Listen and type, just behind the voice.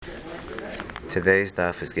Today's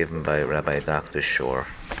daf is given by Rabbi Dr. Shore.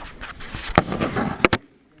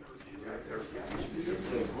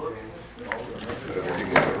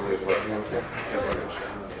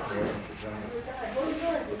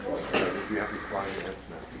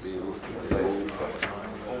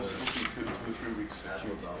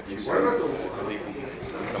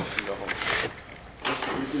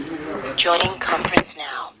 Joining conference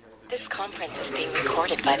now. This conference is being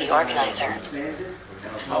recorded by the organizer.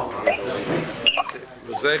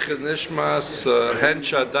 V'zeichen nishmas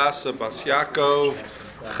Hensha Dasa Bas Yaakov,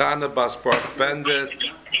 Chana Bas Baruch Bendit,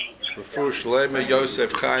 Refush Lema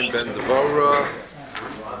Yosef Chaim Ben Devora,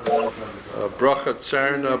 Bracha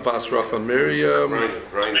Tzerna Bas Rachel Miriam,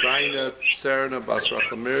 Reina Tzerna Bas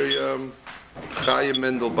Rachel Miriam, Chaya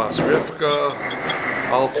Mendel Bas Rivka,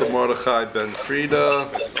 Alta Mordechai Ben Frida,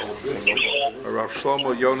 Rav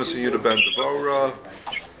Shlomo Jonas and Yudah Ben Devora,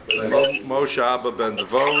 Moshe Abba Ben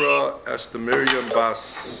Devora, Esther Miriam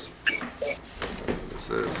Bas. This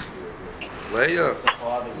is Leah.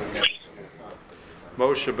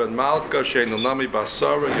 Moshe Ben Malka, Shein Nami Bas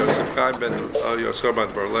Sarah, Yosef Chaim Ben Yosef Ben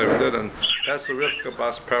Devora did, and Esther Rivka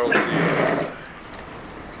Bas Perelzi.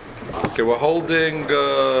 Okay, we're holding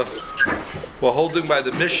by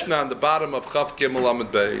the Mishnah on the bottom of Chav Gimel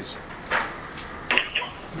Amud Beis.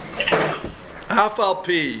 Afal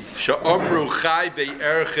pi she'omru chai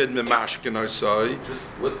ve'erchid memashkin osoi. Just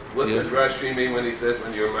what did Rashi mean when he says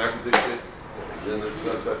when you're married to shit? Then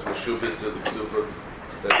that's meshubit to the ksufa.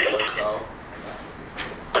 That's like how.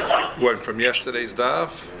 What from yesterday's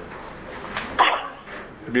daf?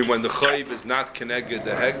 I mean when the chayv is not connected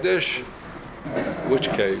to hegdish. Which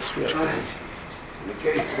case? In the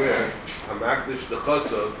case where a makdish the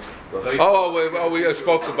chasav. We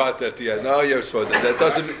spoke about that. Yeah, no, you spoke that. That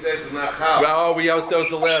doesn't. He says nachal. Well, that was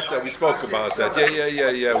the last that we spoke about that.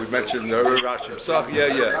 Yeah. We mentioned Rashi Psach.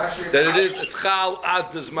 Yeah. That it's chal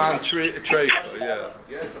ad bisman treifa. Yeah.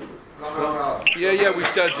 Yeah. We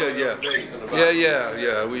said that. Yeah.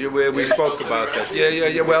 We spoke about that.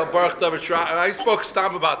 Yeah. Well, Baruch Davar Shrai. I spoke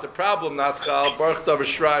stam about the problem, not chal. Baruch Davar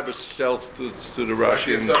Shrai tells to the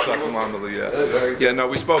Rashi and Psach Mamali. Yeah. No,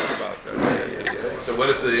 we spoke about that. Yeah. So what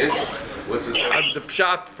is the answer? What's it? The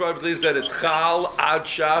pshat probably is that it's chal ad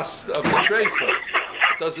shas of the treifa.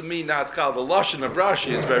 It doesn't mean not chal. The lashon of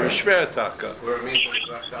Rashi is very shver taka. Where it means it's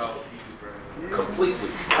not chal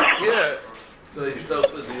completely. Yeah. So you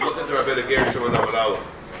look at the Rabbi Gershom and Amud Aleph.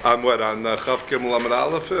 On what? On Chav Gimel Amud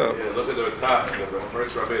Aleph? Yeah. Look at the top. The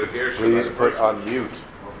first Rabbi Gershom. Please put on mute.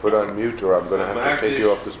 Put on mute, or I'm going to have to take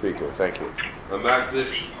you off the speaker. Thank you. A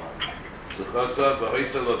makdish. L'chasa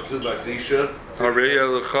b'hoisa l'tzu b'asisha. Harei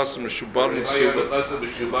l'chasa m'shubarim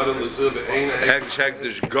l'tzu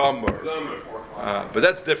hegdish gomer. But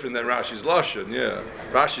that's different than Rashi's lashon. Yeah,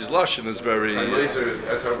 Rashi's lashon is very.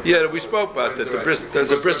 Yeah, we spoke about that.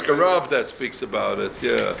 There's a brisker Rav that speaks about it.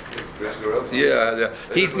 Yeah. Yeah.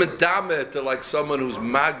 He's medamet to like someone who's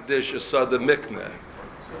magdish asada mikneh.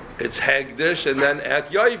 It's hegdish, and then at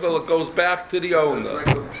yovel it goes back to the owner.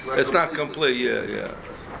 It's not complete. Yeah.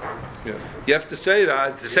 You have to say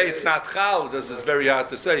that. To say it's not chal, this is very hard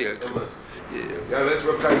to say. Yeah, that's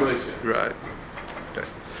what Rabbi Moshe. Right. Okay.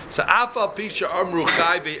 So afal pisha amru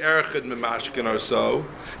chai ve'erchid memashkin or so.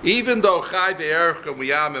 Even though chai ve'erchid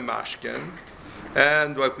we are memashkin,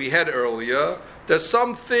 and like we had earlier, there's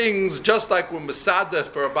some things just like when mesadef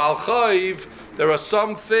for a bal chayv. There are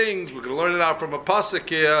some things we're going to learn it out from a pasuk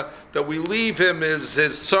here that we leave him his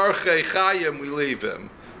tzarchei chayim. We leave him.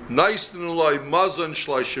 Naisten loy mazon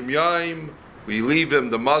shloshim yaim. We leave him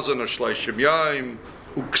the mazon of shloshim yaim.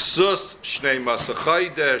 Uksus shnei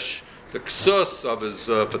masachaydesh. The ksus of his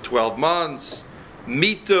for 12 months.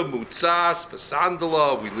 Mita mutzas for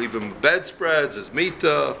sandalov. We leave him bedspreads as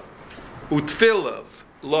mita. Utfilav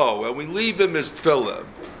lo, and we leave him his tfilav.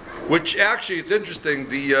 Which actually, it's interesting.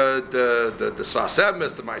 The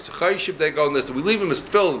Svasemis, the Ma'aseh they go on this. We leave him as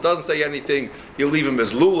tefillin. It doesn't say anything. You leave him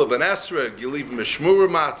as lulav and esrog. You leave him as shmura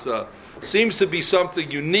matzah. Seems to be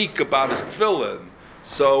something unique about his tefillin.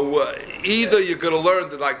 So either you're going to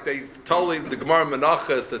learn that, like they totally the Gemara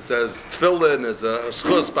Menachos that says tefillin is a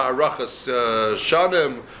schus ba'arachas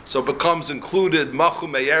shanim, so it becomes included machu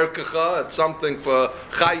me'erkecha. It's something for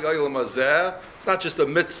chay olam hazeh. It's not just a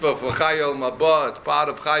mitzvah for Chayil Mabah, it's part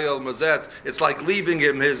of Chayil Mazet. It's like leaving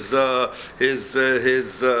him his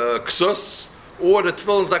ksus, or the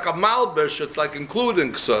tefillin is like a malbish, it's like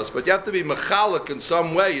including ksus, but you have to be mechalik in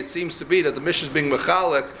some way. It seems to be that the Mishnah is being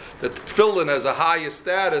mechalik, that the tefillin has a higher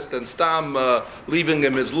status than stam leaving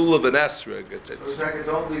him his lulav and esrig. So it's like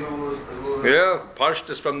don't leave him his lulav. Yeah,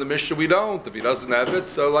 pashtus from the Mishnah we don't. If he doesn't have it,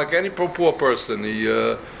 so like any poor person,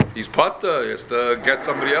 he's pater. He has to get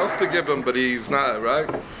somebody else to give him, but he's not, right?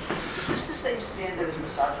 Is this the same standard as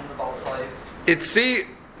massaging the balchayv?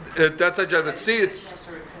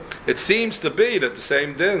 It seems to be that the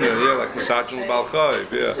same din, like massaging the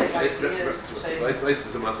balchayv, yeah. This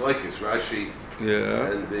is a machlokes, Rashi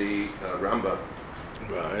and the Rambam.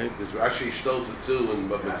 Right. Because Rashi shtolz it too and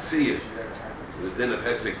Metziyah, the din of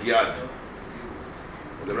Hesek Yad.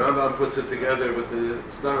 And the Rambam puts it together with the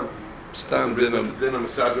Stam. Stam din of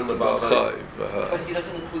massaging the balchayv. But he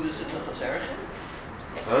doesn't include this in the Arachin?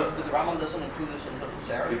 Huh? But the Rambam doesn't include this in the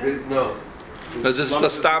Arachin? No. Because this is the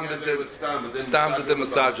stam that the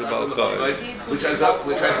massage of balchayv, which has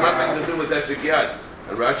nothing to do with Hesek Yad.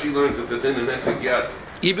 And Rashi learns it's a din in Hesek Yad.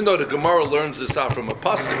 even though the Gemara learns this out from a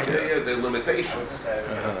pasuk. Yeah, the limitations.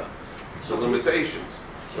 So limitations.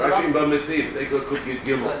 Rashi and Bamitzir, they could get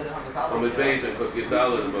Gimel. Bamid Beis and could get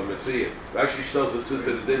Dalet and Bamitzir. Rashi tells it to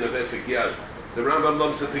the din of Hesek Yad. The Rambam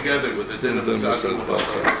lumps it together with the din of Masad and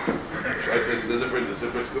Lubasa. I say it's the different, it's a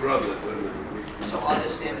Briskarab. So on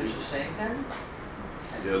this standard is the same then?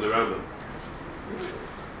 Yeah, the Rambam.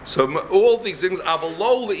 So all these things,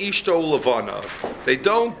 avalo leishto levanav. They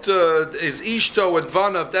don't. Is ishto and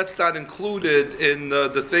vanav? That's not included in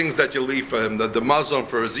the things that you leave for him. The mazon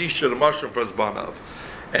for his isha, the mushroom for his vanav.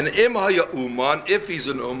 And im haya uman, if he's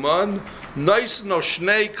an uman, nice no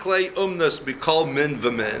shnei klei umnas bikol min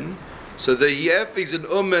v'min. So if he's an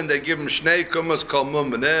uman, they give him shnei kumas kol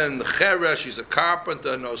mumanin. The cheresh, he's a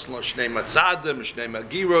carpenter. No shnei matzadim, shnei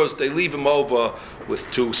magiros. They leave him over with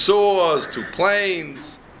 2 saws, 2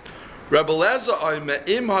 planes. Rebbe Lezer oime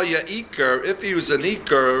im haya iker, if he was an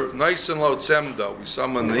iker, nice and lo tzemdo. We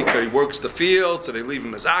summon the iker, he works the field, so they leave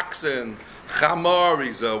him as oxen. Chamor,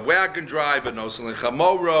 he's a wagon driver, no selling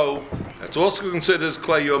chamoro. That's also considered as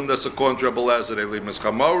klayum, that's according to Rebbe Lezer, they leave him as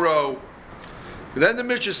chamoro. And then the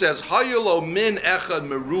Mishnah says, hayolo min echad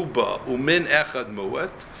meruba, umin echad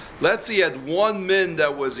muet. Let's say he had 1 min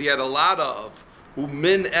that he had a lot of,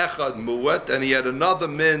 umin echad muet, and he had another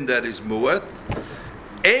min that is muet.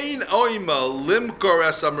 Ein oima limkor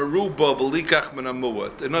esa meruba v'likach min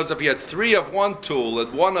hamuet. In other words, if he had 3 of one tool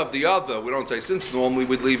and 1 of the other, we don't say, since normally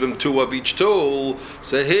we'd leave him 2 of each tool,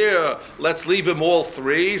 so here, let's leave him all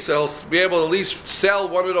 3, so he'll be able to at least sell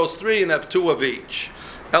 1 of those 3 and have 2 of each.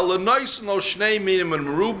 This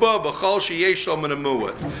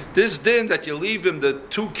din that you leave him the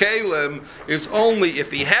 2 kalim is only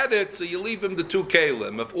if he had it, so you leave him the 2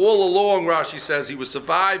 kalim. If all along Rashi says he was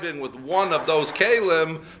surviving with 1 of those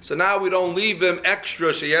kalim, so now we don't leave him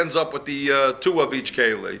extra, so he ends up with the 2 of each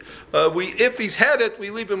kali. If he's had it,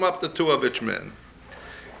 we leave him up to 2 of each min.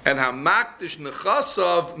 And hamakdish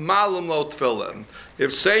nechasav malum lo tefillin.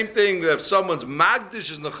 If same thing, if someone's magdish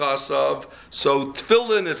is nechasav, so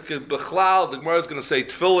tefillin is bechlal. The Gemara is going to say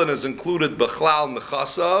tefillin is included bechlal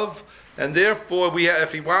nechasav, and therefore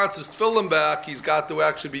if he wants his tefillin back, he's got to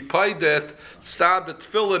actually be paid it. Stab the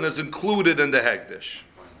tefillin is included in the hegdish.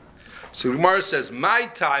 So the Gemara says, my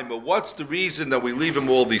time, but what's the reason that we leave him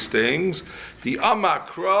all these things? The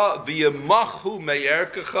amakra v'yamachu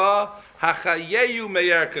me'erkecha. Hachayeyu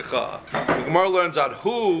meyerkecha. The Gemara learns out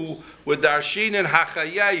who with darshin and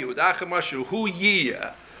hachayeyu, with achamashu, who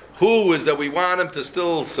yiyah. Who is that we want him to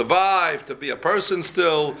still survive, to be a person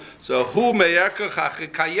still. So who meyerkecha,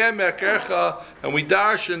 hachayem meyerkecha, and we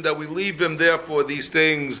darshan that we leave him there for these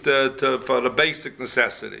things for the basic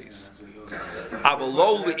necessities.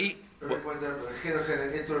 Avalo le'i.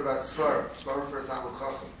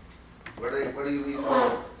 What do you leave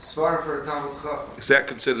Svar for a Talmud Chacham? Is that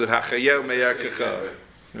considered Hachayel Meyarkecha?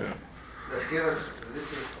 Yeah.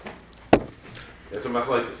 That's a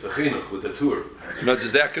machlokes, the chinuch with the tour. No,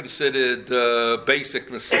 is that considered basic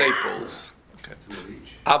staples? Okay.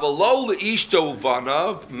 Avalo leishto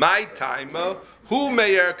vanav, my timer, who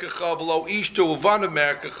meyarkecha v'lo ishto vanav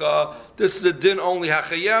meyarkecha. This is a din only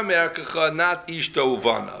Hachayel Meyarkecha, not ishto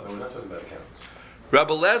vanav.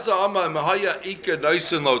 Rabbi Lezer Amar Mahaya Ika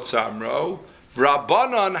Noisin Lo Tzamro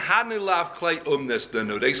Rabbanon Hanilav Klei Umnes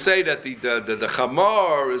Denu. They say that the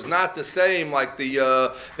chamor is not the same like the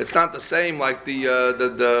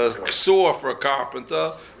ksor for a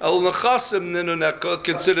carpenter. El Nechasim Ninu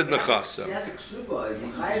considered Nechasim. He has a ksuba.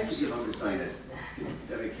 He has to give him the sign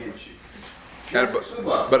that he can't shoot.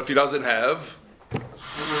 But if he doesn't have, so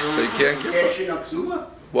you can't give him. Cash in a ksuba?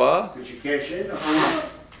 What? Could you cash in a ksuba?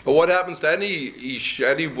 But what happens to any ish,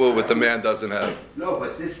 any wool that the man doesn't have? No,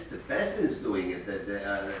 but the Bestin is doing it,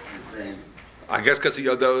 the same. I guess because he's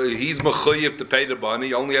mechuyev to pay the money.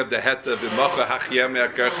 He only have the het of imacha hachyem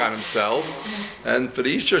erkerch on himself, and for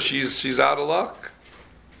the isha, she's out of luck.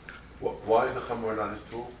 Why is the chamor not his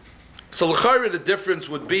tool? So l'chayra, the difference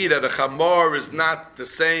would be that a chamor is not the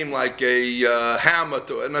same like a hammer.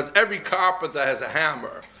 And every carpenter has a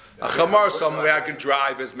hammer. A chamor, some wagon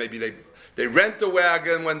drivers, maybe they rent a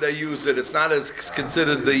wagon when they use it. It's not as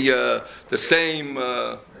considered the same.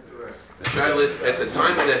 The shaila is, at the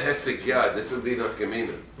time of the Hesek Yad, this would be enough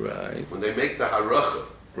gemina. Right. When they make the haracha,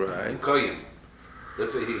 Right. koyin,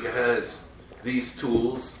 let's say he has these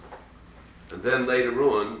tools, and then later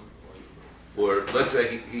on, or let's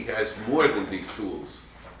say he has more than these tools.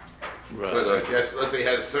 Right. So let's say he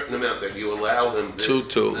had a certain amount that you allow him this, 2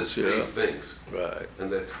 tools, these things. Right.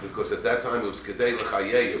 And that's because at that time it was kedei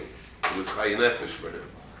l'chayeyu, it was chayin nefesh for him.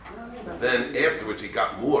 And then afterwards he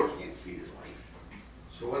got more.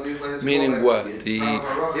 So when it's Meaning called what? like- The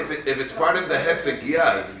If it's part of the Hesek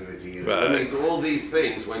Yad, Right. it means all these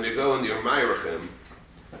things, when you go in your Mayrachim,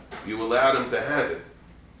 you allowed him to have it.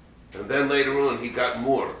 And then later on he got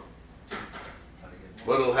more.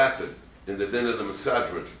 What'll happen in the din of the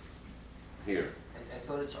Masadrin here? I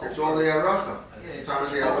thought It's all the haracha. Yeah. Time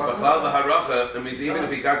of the But haracha. the haracha, that means even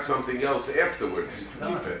if he got something else afterwards,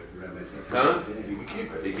 Keep it. huh? He can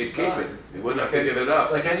keep it. He could keep it. He wouldn't have to give it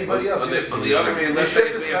up. Like anybody else. On the other hand, let's say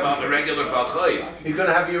it's about a regular Balchayv. He's going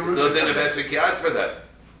to have your There's no din of Hesek Yad for that.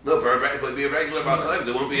 No, if it be a regular Balchayv,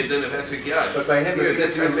 there won't be a din of Hesek Yad. But by him, Here, if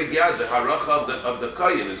this he gets Hesek Yad, the haracha of the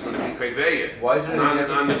Kayin is going to be Kaveyah. Why is it any different?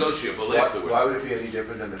 Non-negotiable afterwards. Why would it be any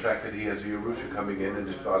different than the fact that he has a Yerusha coming in and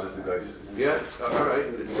his father's the guy? Yeah, all right.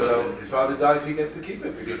 So his father dies, he gets to keep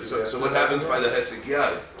it. Because So what happens by the Hesek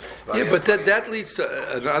Yad? Yeah, but that leads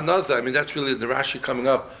to another thing. I mean, that's really the Rashi coming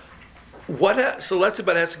up. So let's say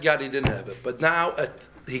by the Hesek Yad he didn't have it, but now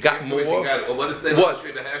he got more. Afterwards he got it. Well, what is the What?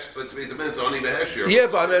 But it depends on the Hesher. Yeah,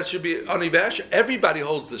 but that should be only Vash. Everybody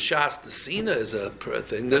holds the Shas, the Sina is a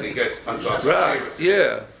thing. I guess on top of Right? Shiras.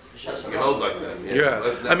 Yeah. You hold like that.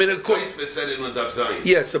 Yeah. I mean, of course. Tosfos said it in the Daf Zayin.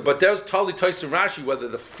 Yeah. So, but there's totally Tyson Rashi whether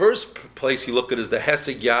the first place you look at is the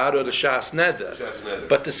Hesek Yad or the Shas Neder. Shas Neder.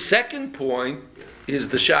 But the second point is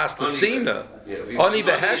the Shas the Sina. Oni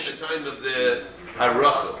Vahesh. at the time of the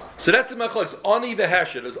Haracha. So that's the machlokes. Oni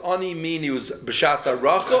v'hesher. Does oni mean he was b'shas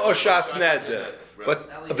haracha or shas neder? But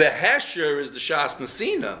v'hesher is the shas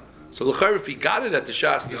nesina. So l'chayr, if he got it at the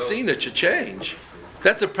shas nesina, it should change.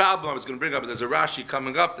 That's a problem I was going to bring up. But there's a Rashi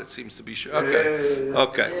coming up that seems to be sure. Okay,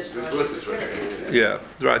 okay, We brought this right. yeah,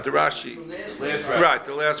 right. The Rashi, Last Rashi. right.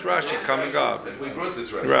 The last Rashi coming up. We brought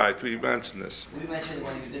this right. Right, we mentioned this. We mentioned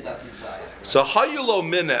when you did that from Zayah. So hayulo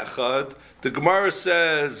min echad. The Gemara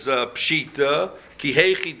says pshita ki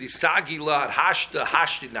hechi disagila hashta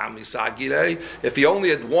hashti nami sagire. If he only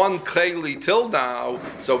had one keli till now,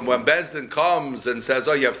 so when Bezdin comes and says,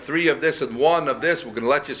 "Oh, you have 3 of this and 1 of this," we're going to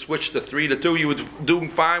let you switch to 3 to 2. You were doing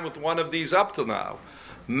fine with 1 of these up till now.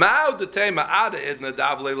 Mao the tema ada idna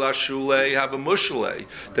davle la shule have a mushale.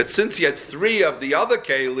 That since he had 3 of the other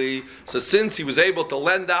keli, so since he was able to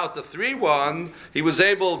lend out the 3 one, he was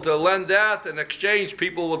able to lend that in exchange.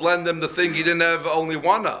 People would lend him the thing he didn't have only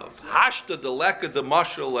 1 of. Hashta the leka the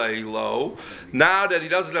mushale lo. Now that he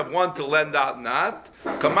doesn't have 1 to lend out, not.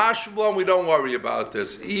 Kamash Blom, we don't worry about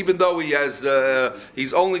this. Even though he has,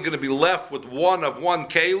 he's only going to be left with 1 of 1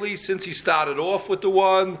 keli. Since he started off with the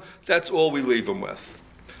 1, that's all we leave him with.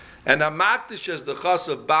 And Hamakdish is the chas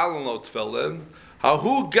of Balanot Tfilin.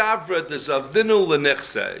 Hahu Gavra des Avdinu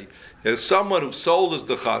Lenichse. There's someone who sold his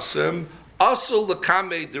the chasim. Asul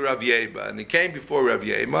Lakame de Rav Yema. And he came before Rav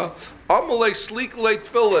Yema. Amalei Sleek Late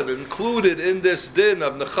Tfilin. Included in this din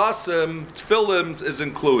of Nechasim, Tfilin is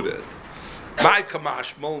included. My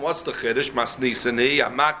Kamashmal, what's the Chiddush? Masnisani.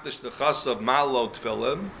 Hamakdish the chas of Malot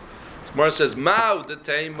Tfilin. Gemara says, Mao the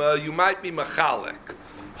Tema, you might be Machalik.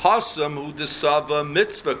 Hasam who desava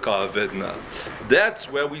mitzvah kavidna. That's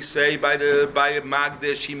where we say by a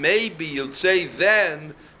magdish. He maybe you'd say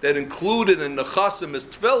then that included in the chasim is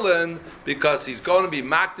tefillin because he's going to be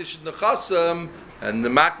magdish in the chasim, and the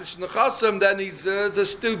magdish in the chasim then he's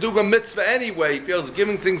still doing a mitzvah anyway. He feels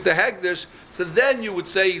giving things to hegdish. So then you would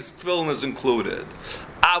say his tefillin is included.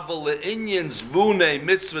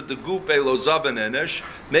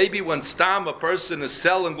 Maybe when stam a person is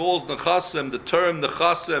selling all nechasim, the term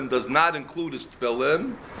nechasim does not include his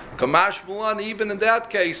tefillin. Kamash Mulan, even in that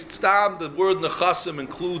case, stam the word nechasim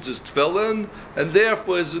includes his tefillin, and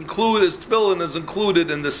therefore his tefillin is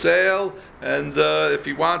included in the sale. And if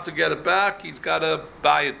he wants to get it back, he's got to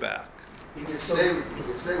buy it back. He could say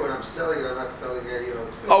when I'm selling it, I'm not selling it,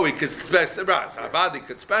 Oh, he could specify. Avadi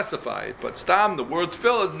could specify it, but stam the word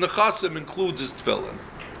tefillin nechasim includes his tefillin.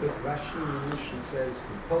 But Rashi in the Mishnah says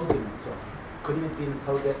Podim, so couldn't it be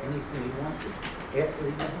Podim anything he wanted after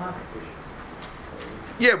he was marketed?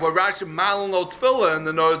 Yeah, well, Rashi malano tefillin,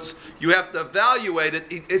 in other words, you have to evaluate it.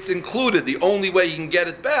 It's included. The only way you can get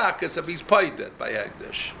it back is if he's paid it by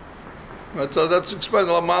Hegdish. Right, so that's explained.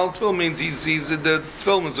 Malano tefillin means the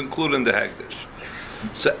tefillin is included in the Hegdish.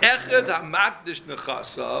 So echad hamakdish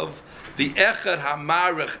nechasav, the echad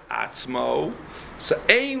hamarich atzmo. So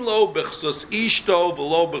ein lo b'chsus ishto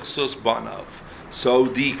v'lo b'chsus banav. So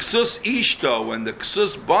the ksus ishto and the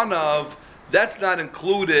ksus banav, that's not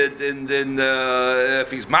included in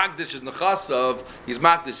if he's magdish is nechasav, he's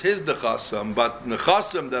magdish his nechasam, but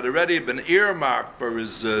nechasim that already been earmarked for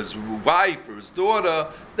his wife or his daughter,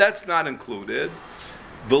 that's not included.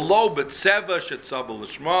 V'lo b'tzeva shetzava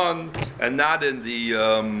l'shman, and not in the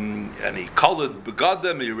any colored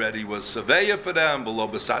begadim he already was saveya for them. V'lo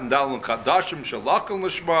b'sandal and chadashim shalachim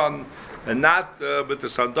l'shman, and not with the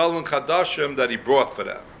sandal and chadashim that he brought for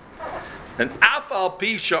them. And afal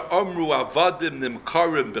pisha amru avadim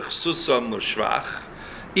nimkarim b'chsusam l'shvach.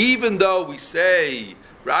 Even though we say,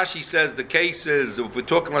 Rashi says the case is, if we're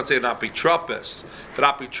talking, let's say, an apitropis, if an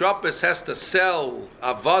apitropis has to sell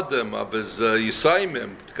avadim of his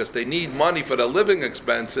yisaimim because they need money for their living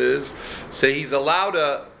expenses, so he's allowed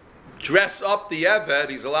to dress up the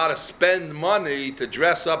eved, he's allowed to spend money to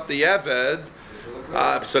dress up the eved,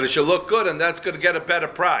 so they should look good, and that's going to get a better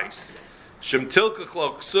price. So the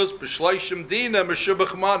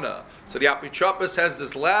apitropis has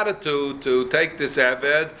this latitude to take this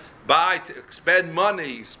eved, spend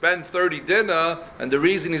money, spend 30 dinner, and the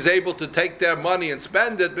reason he's able to take their money and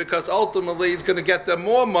spend it because ultimately he's going to get them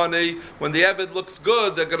more money. When the eved looks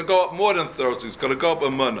good, they're going to go up more than 30. It's going to go up a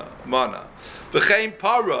mana. If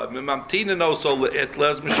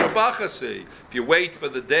you wait for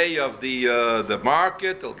the day of the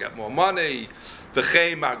market, they'll get more money.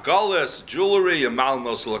 Jewelry, you'll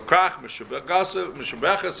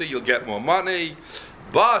get more money.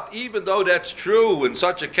 But even though that's true, in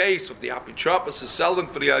such a case, if the apitropis is selling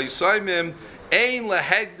for the Yisaimim, ein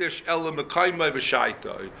lehegdish ela mekaymai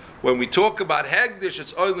v'shaito. When we talk about hegdish,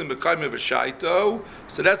 it's only mekaymai v'shaito.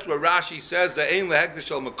 So that's what Rashi says, that ein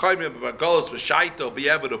lehegdish ela mekaymai v'magolos v'shaito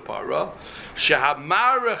b'yevad upara.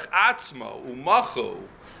 Shehamarech atzmo umachu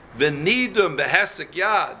v'nidum b'hesek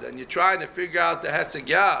yad. And you're trying to figure out the hesek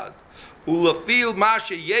yad. Ulafil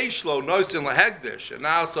masha yeshlo noisin lahegdish, and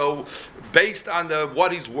now so based on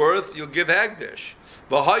what he's worth, you'll give hegdish.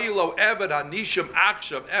 V'hayilo eved hanishim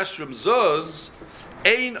achshav esrim zuz.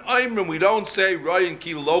 Ein oimrim, we don't say Ryan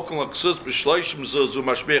ki local aksus b'shloishim zuz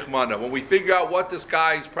umashmich mana. When we figure out what this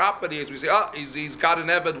guy's property is, we say, he's got an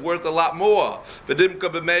eved worth a lot more. V'dimka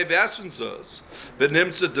b'mei v'esrin zuz.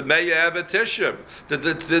 V'nimtza d'mei eved tishim.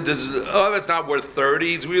 It's not worth 30.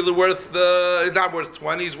 He's really worth. It's not worth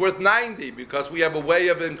 20. He's worth 90 because we have a way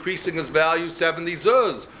of increasing his value 70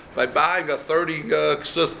 zuz by buying a 30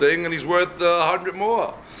 ksus thing, and he's worth 100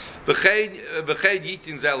 more. V'chein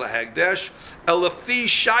yitin zela hegdesh elafi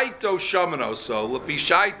shaito shamanoso lafi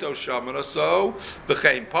shaito shamanoso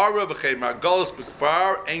v'chein para v'chein margolos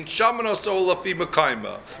b'kfar ain't shamanoso lafi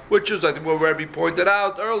mekayma, which is, I think, what Rabbi pointed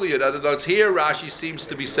out earlier, that it's here Rashi seems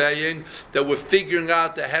to be saying that we're figuring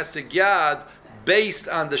out the hesek yad based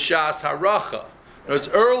on the shas haracha. It's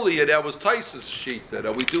earlier that was Taisus shita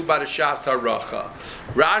that we do by the shas haracha.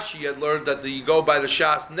 Rashi had learned that you go by the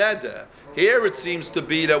shas neder. Here it seems to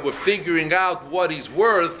be that we're figuring out what he's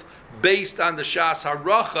worth based on the shas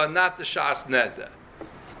haracha, not the shas neder.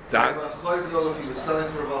 We're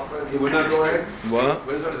not going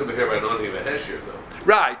to be here by only a hesher, though.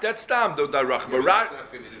 Right, that's tam do darach.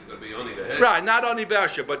 Right, not only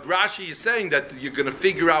Vesha, but Rashi is saying that you're going to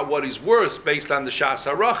figure out what he's worth based on the shas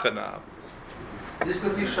haracha now. This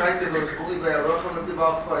could be shaita goes only by a rocham and the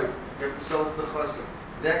balchai. You have to sell it to the chasam.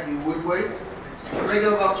 That you would wait.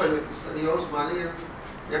 Regular balchai, he owes money, and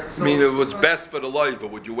you have to sell. I mean, it was best for the loiva.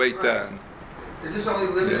 Would you wait then? Is this only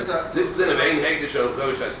limited to? This is the main hegdish of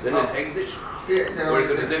gosh. That's the hegdish. Yeah, or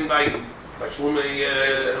is it then by Tashlumei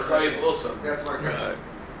Chayiv also? That's my question.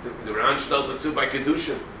 The ranch tells it too by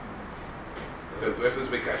kedushin. He says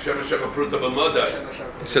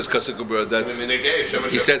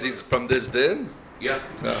he says he's from this din? Yeah.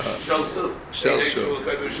 So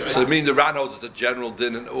I mean the Ran holds it's a general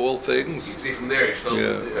din in all things. You see from there, it shows you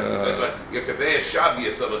have to pay a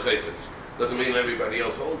shabbos of a chayfetz. Doesn't mean everybody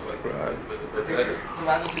else holds like that. Right. But that's the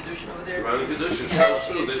Rani Kedushin over there. The Rani Kedushin tells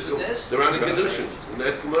too. The Rani Kedushin in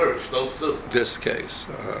that Gemara tells too. This case.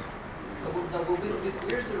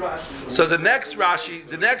 Where's the Rashi? So the next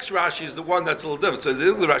Rashi is the one that's a little different. So the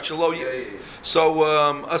Rashi, so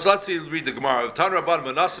let's see, read the Gemara.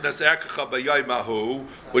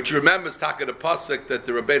 Which remembers talking the pasuk that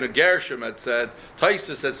the Rabbeinu Gershom had said.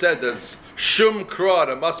 Taisus had said there's shum kra.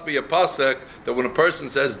 There must be a pasuk that when a person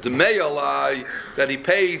says demei alai, that he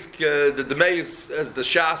pays the demei as the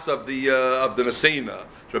shas of the Nesina.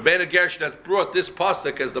 Rabbeinu Gershom has brought this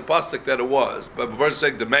pasuk as the pasuk that it was, but the person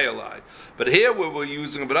saying demei alai. But here we were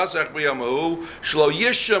using that we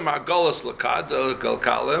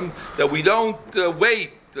don't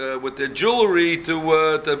wait with the jewelry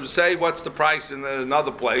to say what's the price in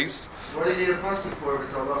another place. What do you need a pasuk for if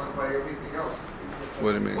it's halacha by everything else?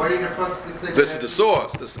 What do you mean? Why do you need a pasuk to say this is the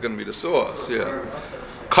source. This is going to be the source. Yeah.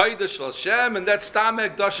 Kodesh Hashem, and that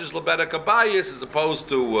Stamek Dash is Lebedek Abayis, as opposed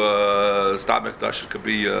to Stamek Dash could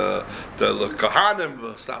be the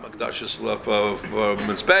Kohanim, Stamek Dash is for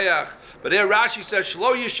Mizbeach. But here Rashi says,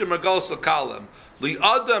 Shlo Yishim Regos Lakalim, Li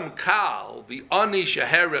Adam Kal, the Ani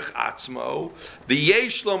Sheherich Atzmo, the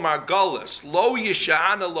Yeshlo Margolis, Lo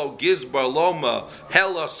Yishana Lo Gizbar Loma,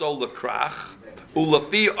 Hela Sol Krach,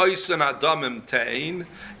 Ulafi Oisan Adamim Tain,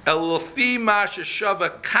 Elafi Masha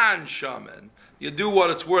Shava Kan Shaman. You do what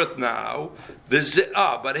it's worth now.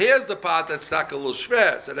 But here's the part that's stuck a little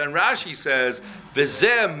shver. So then Rashi says,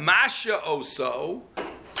 V'zeh masha oso.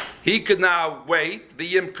 He could now wait.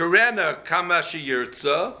 V'yim karena kama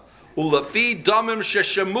sheyirtza. Ulafi domim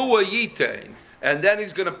sheshamua yitain. And then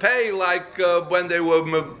he's going to pay like when they were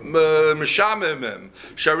mishamimim.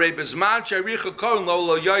 Sharei bezman sharicha kon lo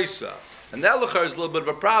lo yoisa. And that is a little bit of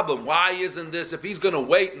a problem. Why isn't this, if he's going to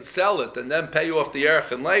wait and sell it and then pay you off the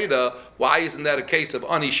arachin later, why isn't that a case of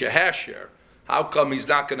ani shehasher? How come he's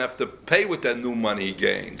not going to have to pay with that new money he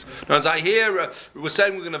gains? Now, as I hear, we're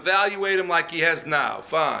saying we're going to evaluate him like he has now.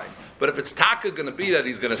 Fine. But if it's taka going to be that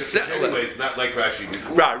he's going to sell it. Anyway, it's not like Rashi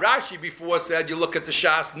before. Right. Rashi before said you look at the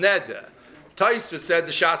Shas Neder. Taisva said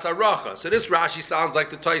the Shas Aracha. So this Rashi sounds like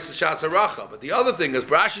the Taisva Shas Aracha. But the other thing is,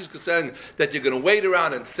 Rashi's saying that you're going to wait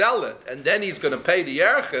around and sell it, and then he's going to pay the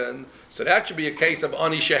Erchin. So that should be a case of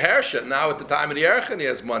Ani Shehersha. Now at the time of the Erchin he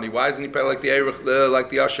has money. Why doesn't he pay like the Erich, like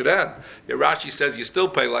the Asheran? Here Rashi says you still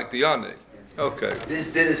pay like the Ani. Okay. This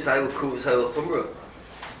din is Sail Chumrah.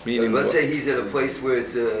 Meaning let's say he's in a place where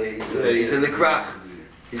it's he's in the krach.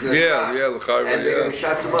 And they're going to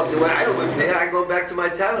shut him up. So I don't want to pay. I go back to my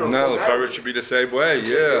town. No, it should be the same way.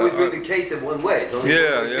 Yeah. It would be the case of one way. But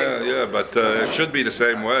it should be the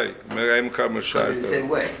same way. The same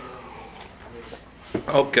way.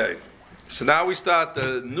 Okay. So now we start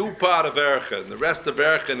the new part of Erchin. The rest of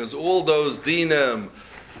Erchin is all those dinim.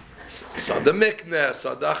 So the miknes,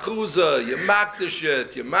 so the achuza, you makdish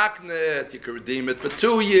it, you makne it, you can redeem it for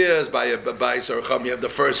 2 years by Saracham. You have the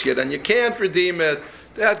first year, then you can't redeem it.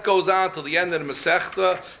 That goes on till the end of the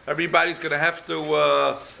Masechta. Everybody's going to have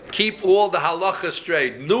to keep all the halachas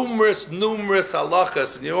straight. Numerous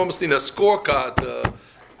halachas. And you almost need a scorecard to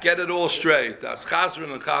get it all straight. That's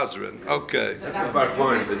chazrin and chazrin. Okay. About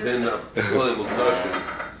fine, but then Solim Ukdashim.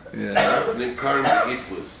 Yeah. That's an incarnate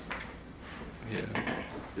Hitlis. Yeah.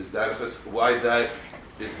 Is that why that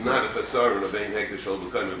is not a chasaron of ein hekdesh al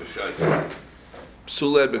b'kaim v'shayt?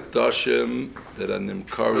 Psulei b'kdashim that are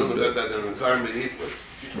nimkarim. That are incarnate Hitlis.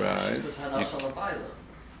 Right.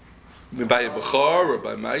 You by a bechor or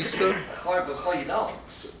by ma'isa? Bechor, you know.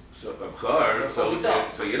 So bechor,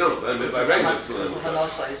 so you don't. I mean by regular tzulim.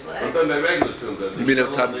 I'm talking by regular tzulim. You mean if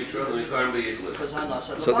it's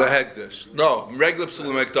so the hekdesh? No, regular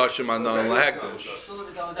psulim hekdashim are not on the hekdesh.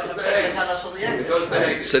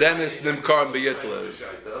 So then it's nimkarim b'yitlas.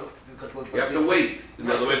 You have to wait. In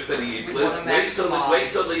other words, to the yitlas.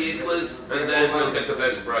 Wait till the yitlas, and then you'll get the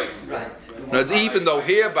best price. Right. Now, it's even though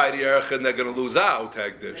here by the Erchin they're going to lose out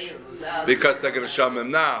hekdesh because they're going to shum him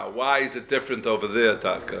now. Why is it different over there,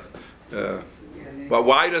 Taka? But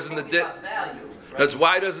why doesn't the din? That's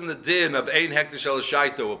why doesn't the din of ein hekdesh el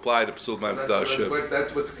shaito apply to psul ma'amdashim?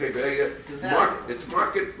 That's what's it's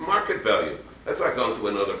market value. That's like going to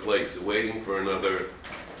another place, waiting for another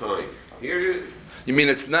time. Here. You mean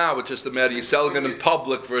it's now? It's just a matter you're selling it in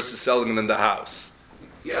public versus selling it in the house.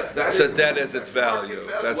 Yeah, that is its value.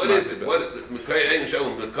 That's what is it?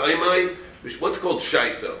 What's called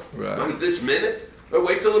shaito? Right. I mean, this minute, or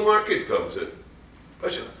wait till the market comes in.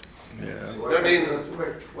 Yeah. Why don't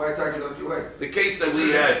you wait? The case that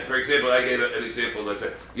we had, for example, I gave an example. Let's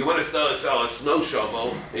say you want to sell a snow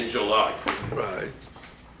shovel in July. Right.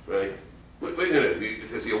 Right.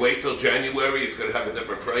 Because you wait till January, it's going to have a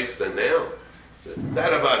different price than now.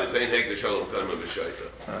 That about it. Ain't hekdesh shalom kama b'shaita.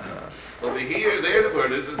 Over here, there the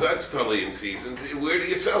word is that's totally in seasons. Where do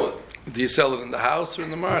you sell it? Do you sell it in the house or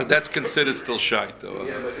in the market? That's considered still shite, though.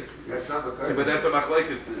 Yeah, but That's not the but that's a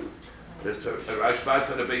machlekes. It's a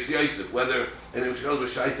Rashbats and a Beis Yosef. Whether an Imshkal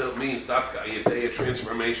B'Shaita means dafka a day of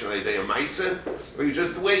transformation, a day of Maisa, or you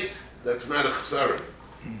just wait. That's not a chesara.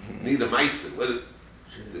 Need a Maisa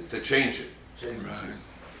to change it. Right.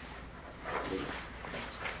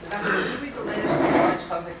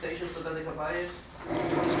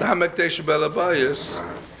 Stam Hekdesh Belabayis.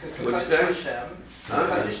 What is that?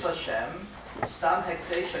 Stam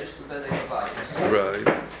Hekdesh is to Bele Kabayis. Right.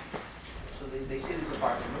 So they see this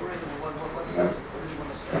apartment. What do you want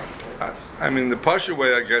to say? I mean, the Pasha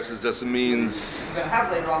way, I guess, is just means You're going to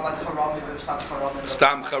have later on about Haramim,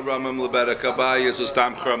 Stam Charamim Lebeda Kabayis or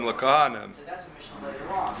Stam Charam Lekahanim. So that's a mission later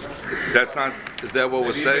on. That's not, is that what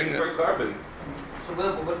we're saying? For carbon. So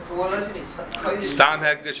what does it mean? Stam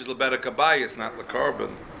Hekdesh is Lebeda Kabayis, not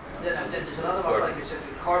Lekarbon. Then there's another one like this.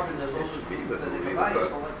 If carbon, there's also Bele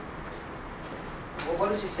Kabayis. What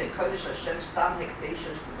does he say? Kodesh Hashem Stam Hekdesh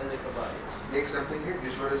is to Bele Kabayis. Make something here.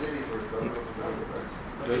 Just what is it for?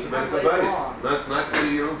 There's the Kabayis. Not the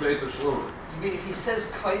you don't say it's a shloma. You mean if he says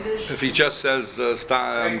Kodesh? If he just says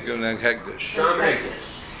Stam Hekdesh. Stam Hekdesh.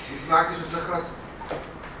 He's Magdish as the chassid.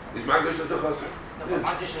 Is Magdish as a chassid? No, but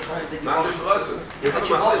Magdish is the chassid. Magdish chassid. Yeah, but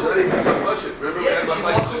you Not even some chassid. Remember, we had the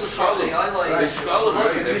Charlie Shkalim,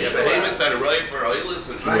 right? They have behemoths that are right for oilers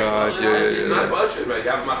and Right, yeah. not budget, right?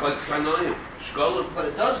 You have machlekes kanayim. Shkalim. But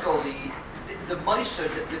it does go the miser,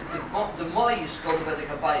 the mice go to the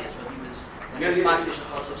Kabayis when he was Magdish the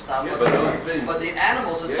chassid Stam. Yeah, but those things. But the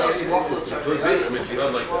animals themselves walk with the It could be. I mean, you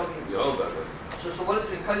don't like that. You hold that. So what does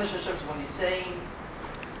it mean? Kodesh Hashem when he's saying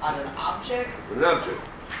on an object? An object.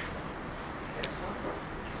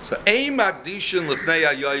 So, Ein Magdishin Lefnei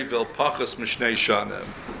HaYovel Pachas Mishnei Shanim.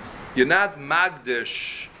 You're not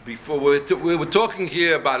Magdish before. We were talking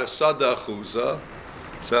here about a Sada Achuzah.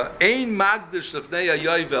 So, Ein Magdish Lefnei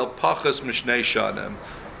HaYovel Pachas Mishnei Shanim.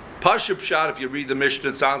 Pashup Pshat, if you read the Mishnah,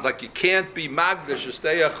 it sounds like you can't be Magdish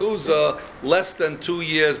Estei Achuzah less than 2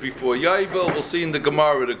 years before Yovel. We'll see in the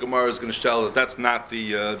Gemara is going to tell that that's not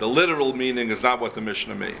the literal meaning, is not what the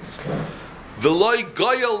Mishnah means. V'loi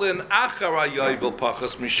goyelin achara Yovel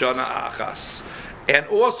Pachas Mishana Achas. And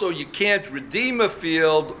also, you can't redeem a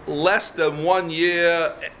field less than 1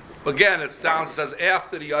 year. Again, it says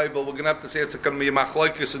after the Yovel. We're going to have to say it's going to be a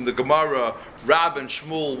machlokes in the Gemara, Rab and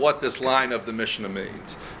Shmuel, what this line of the Mishnah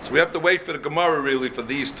means. So we have to wait for the Gemara really for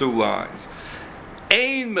these two lines.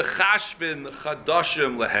 Ein mechashvin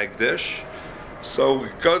chadashim lehegdish. So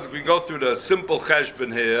we go through the simple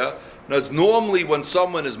cheshbon here. Now it's normally when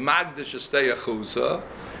someone is magdish estei achuzah,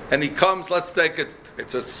 and he comes. Let's take it.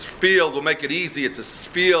 It's a field. We'll make it easy. It's a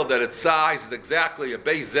field that its size is exactly a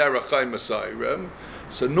beis zerach chaymasayrim.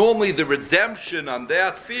 So normally the redemption on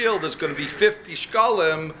that field is going to be 50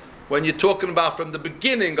 shkalim when you're talking about from the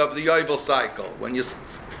beginning of the Yovel cycle. When you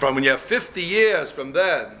have 50 years from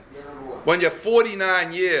then, when you have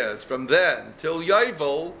 49 years from then till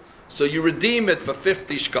Yovel, so you redeem it for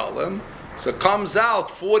 50 shkalim. So it comes out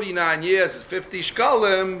 49 years is 50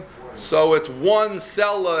 shkalim. So it's 1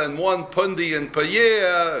 seller and 1 pundian per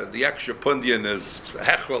year. The extra pundian is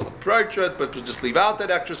hechel approached, but we'll just leave out that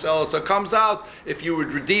extra seller. So it comes out, if you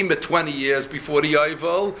would redeem it 20 years before the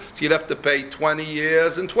Yovel, so you'd have to pay 20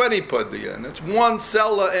 years and 20 pundian. It's 1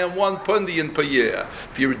 seller and 1 pundian per year.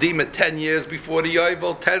 If you redeem it 10 years before the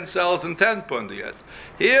Yovel, 10 sellers and 10 pundian.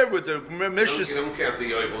 Here with the Mishas, You don't count the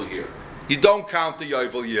Yovel here. you don't count the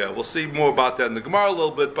Yovel year. We'll see more about that in the Gemara a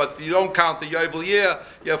little bit, but you don't count the Yovel year.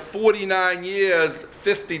 You have 49 years,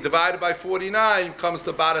 50 divided by 49 comes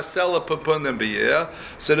to about a seller per pundim per year.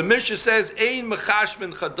 So the Mishnah says, Ein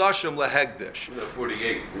mechashmin chadashim lehegdish.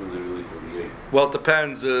 48. Really 48. Well, it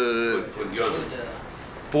depends.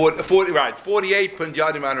 48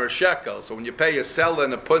 pundianim on a shekel. So when you pay a seller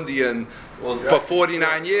and a pundian for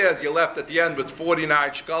 49 years, you're left at the end with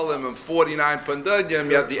 49 shkalim and 49 pundian.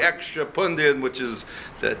 You have the extra pundian, which is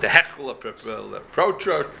the hechel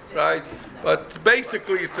protra, right? But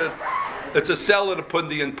basically, it's a seller and a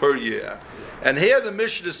pundian per year. And here the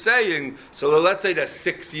Mishnah is saying, so let's say there's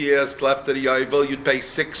 6 years left of the Yovel, you'd pay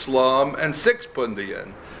 6 slum and 6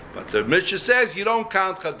 pundian. But the Mishnah says you don't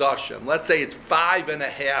count chadashim. Let's say it's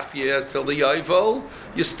 5.5 years till the Yovel.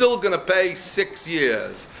 You're still going to pay 6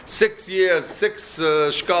 years. 6 years, 6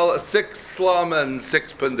 slum and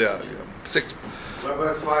 6 pundian. What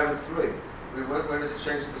about 5 and 3? When does it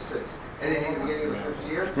change to 6? Anything at the beginning of the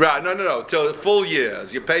 5th year? Right, no. Till full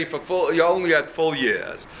years. You pay for full. You only had full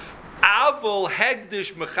years. Avol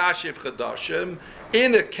hegdish mechashiv chadashim.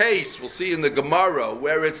 In a case, we'll see in the Gemara,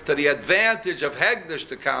 where it's to the advantage of hegdish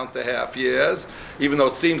to count the half years, even though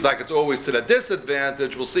it seems like it's always to the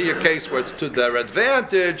disadvantage, we'll see a case where it's to their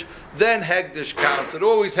advantage, then hegdish counts.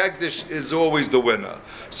 Hegdish is always the winner.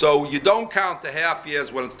 So you don't count the half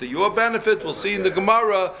years when it's to your benefit. We'll see in the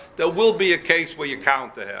Gemara, there will be a case where you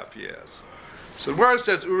count the half years. So the Gemara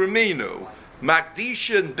says, Uriminu,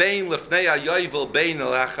 Makdishin bein lefnei hayovel bein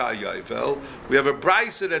lecha hayovel. We have a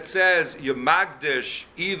brisa that says you magdish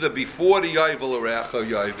either before the yovel or lecha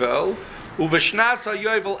hayovel. Uveshnas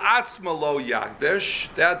hayovel atzma lo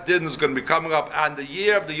yagdish. That din is going to be coming up on the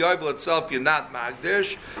year of the yovel itself. You're not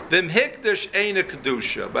magdish. Vim hikdish ain't a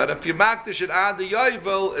kedusha. But if you magdish it on the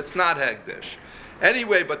yovel, it's not hekdish.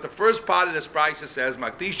 Anyway, but the first part of this brisa says,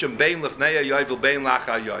 Makdishim bein lefnei yovel bein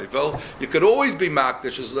lacha yovel. You could always be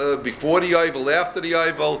makdish before the yovel, after the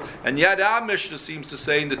yovel, and yet our Mishnah seems to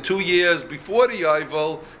say in the 2 years before the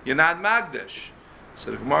yovel, you're not magdish.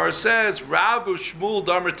 So the Gemara says, Ravu Shmuel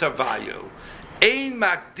Damer Tavayu, Ein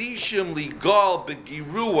Makdishim ligal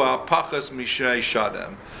begirua pachas mishnei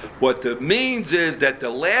shadem. What it means is that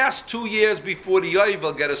the last 2 years before the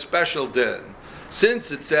yovel get a special din.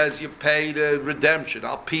 Since it says you pay the redemption,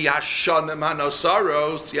 al pi hashanim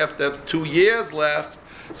hanosaros, you have to have 2 years left.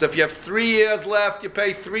 So if you have 3 years left, you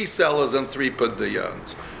pay 3 sellers and 3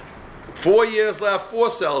 pindiyons. 4 years left, 4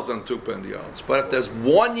 sellers and 2 pindiyons. But if there's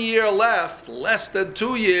 1 year left, less than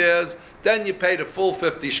 2 years, then you pay the full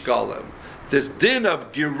 50 shkalim. This din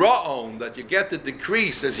of giraon, that you get the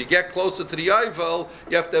decrease as you get closer to the yovel,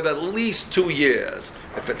 you have to have at least 2 years.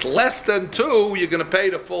 If it's less than 2, you're going to pay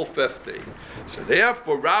the full 50. So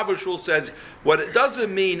therefore, Rabbi Shul says, what it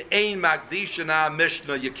doesn't mean, ein makdishana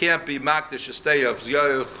mishnah, you can't be makdish a stay of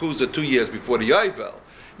chuza 2 years before the yovel.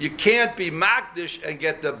 You can't be makdish and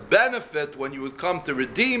get the benefit when you would come to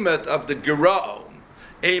redeem it of the giraon.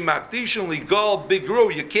 Ein makdishin ligal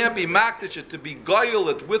bigru. You can't be makdish it to be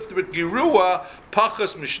goyelet with the girua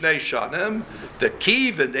pachas mishnei shanim. The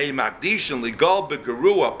kiv and ein makdishin ligal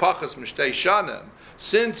bigirua pachas mishnei shanim.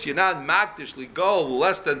 Since you're not makdish ligal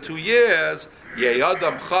less than 2 years,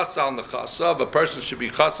 Yeyadam chasal nechasav, a person should be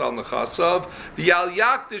chasal nechasav. V'yal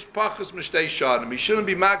yakdish pachas mishtei shanim. He shouldn't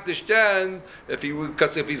be makdish then,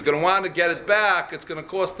 because if he's going to want to get it back, it's going to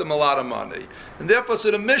cost him a lot of money. And therefore,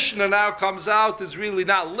 so the Mishnah now comes out is really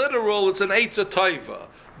not literal; it's an eitzah toiva.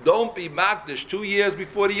 Don't be makdish 2 years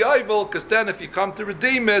before the yovel, because then if you come to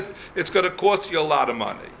redeem it, it's going to cost you a lot of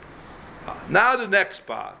money. Now the next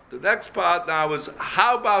part. The next part now is,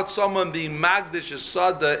 how about someone being magdish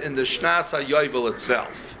sada in the shnas hayovel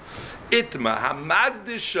itself? Itma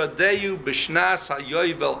hamagdish shadeyu b'shnas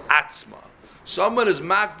hayovel atzma. Someone is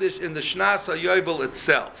magdish in the shnas hayovel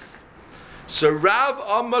itself. So Rav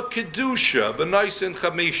Amma kedusha b'noisin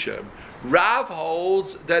chamishim. Rav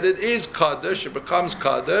holds that it is kaddish. It becomes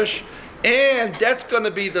kaddish. And that's going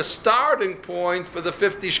to be the starting point for the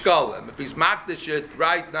 50 shkalim. If he's makdish it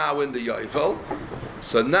right now in the yovel,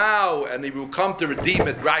 so now, and he will come to redeem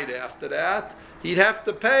it right after that, he'd have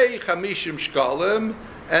to pay 50 shkalim,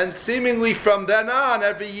 and seemingly from then on,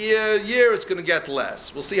 every year it's going to get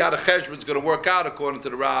less. We'll see how the cheshbon is going to work out according to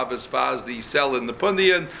the Rav as far as the sell in the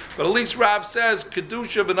pundian. But at least Rav says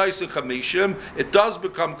kedusha v'noisu chamishim. It does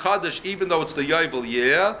become kaddish even though it's the yovel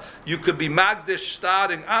year. You could be magdish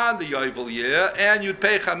starting on the yovel year, and you'd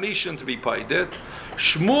pay chamishim to be paid it.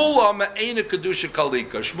 Shmuel Eina Kedusha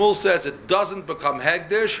Kalika. Shmuel says it doesn't become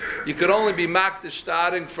hegdish. You can only be makdish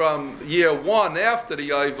starting from year 1 after the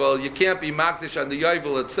yovel. You can't be makdish on the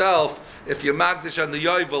yovel itself. If you're makdish on the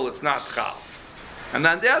yovel, it's not chal. And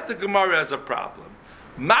on that, the Gemara has a problem.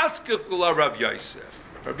 Maskef la Rav Yosef.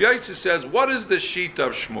 Rav Yosef says, what is the sheet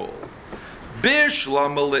of Shmuel? Bish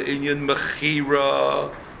lama le'inyan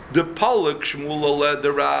mechira. The Polak Shmuel led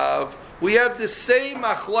the Rav. We have the same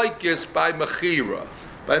achlaikis by mechira.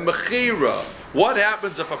 By mechira, what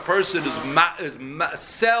happens if a person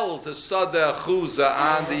sells a sada chuza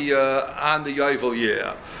on the yovel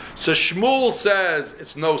year? So Shmuel says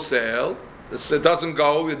it's no sale. It doesn't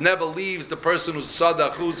go. It never leaves the person who's sada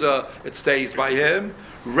chuza. It stays by him.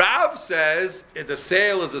 Rav says the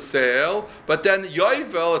sale is a sale, but then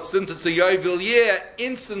yovel, since it's a yovel year,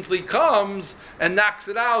 instantly comes and knocks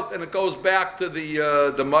it out, and it goes back to the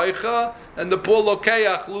moicha, and the poor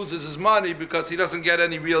lokeach loses his money because he doesn't get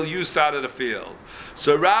any real use out of the field.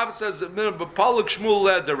 So Rav says, Palak Shmuel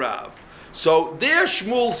led the Rav. So there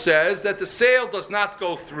Shmuel says that the sale does not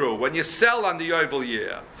go through when you sell on the yovel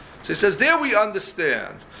year. So he says, there we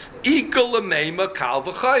understand. Shmuel,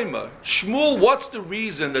 what's the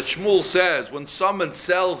reason that Shmuel says when someone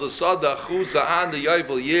sells a sada chuza on the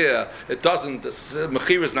yovel year, it doesn't, the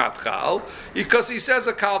mechira is not chal? Because he says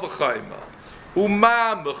a kal v'chayma.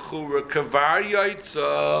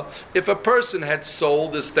 If a person had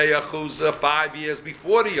sold his steyachuza 5 years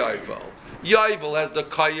before the yovel, yovel has the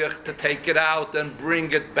koyach to take it out and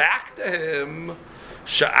bring it back to him.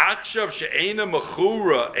 If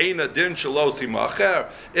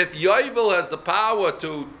yovel has the power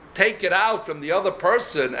to take it out from the other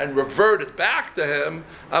person and revert it back to him,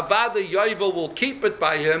 avada yovel will keep it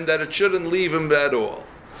by him that it shouldn't leave him at all.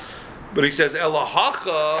 But he says,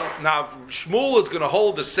 Elahacha, now Shmuel is going to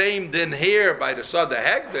hold the same din here by the Sada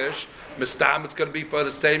Hegdish, Mistam, it's going to be for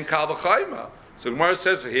the same Kal V'chayma. So Gemara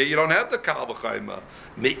says, here you don't have the Kal V'chayma.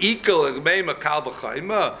 Me'ikal Egmeima Kal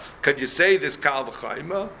V'chayma. Could you say this Kal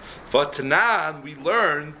V'chayma? For Tanan, we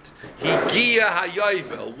learned, Higia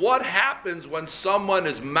HaYovel. What happens when someone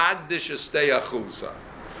is Magdish Esteyachuza?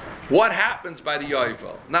 What happens by the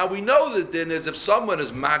Yovel? Now we know the din is if someone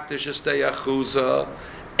is Magdish Esteyachuza,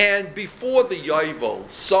 and before the Yovel,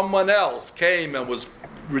 someone else came and was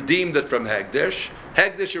redeemed it from Hegdish.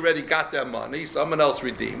 Hegdish already got their money, someone else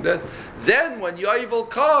redeemed it. Then when Yovel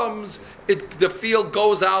comes, the field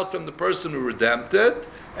goes out from the person who redeemed it,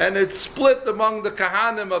 and it's split among the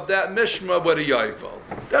Kahanim of that Mishma with a Yovel.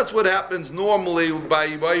 That's what happens normally by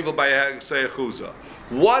Yovel by Steyachuza.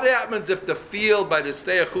 What happens if the field by the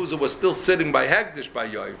Steyachuza was still sitting by Hegdish by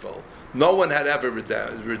Yovel? No one had ever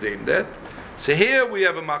redeemed it. So here we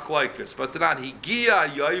have a machlokes. But not higia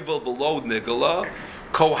yovel v'lo nigala,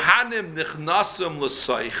 kohanim nichnasim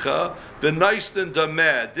l'seicha v'noisten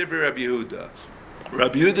dameh. Divrei Rabbi Yehuda.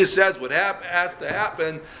 Rabbi Yehuda says what has to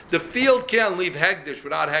happen. The field can't leave Hegdish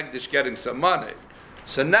without Hegdish getting some money.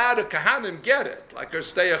 So now the kahanim get it, like her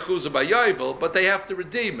steyachuza by yovel, but they have to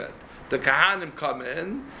redeem it. The kahanim come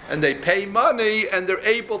in and they pay money and they're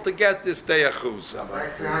able to get this steyachuza.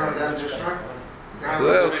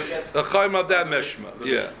 The chayim of that mishma,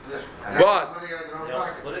 yeah. But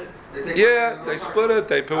yeah, they split it.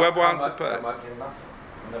 They pay whoever wants to pay.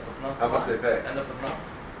 How much they pay?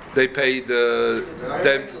 They pay the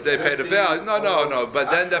pay the value. No. But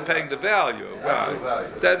then they're paying the value, right?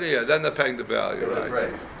 Then they're paying the value,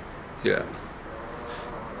 right? Yeah.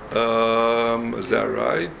 Is that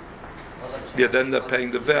right? Yeah, then they're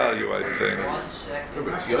paying the value, I think.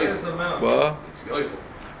 What? It's yovel.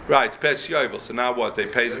 Right, it's past yovel. So now what? They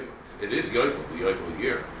pay. It is yovel. The yovel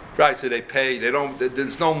here. Right, so they pay. They don't.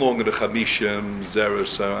 It's no longer the chamishim zera.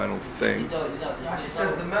 So I don't think. She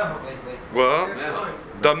says the meha. What?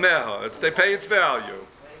 The meha. They pay its value.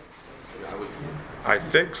 I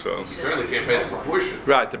think so. You certainly can't pay the proportion.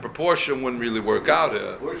 Right, the proportion wouldn't really work out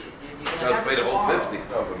here. You have to pay the whole 50.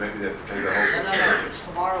 No, but maybe they have to pay the whole 50. No. It's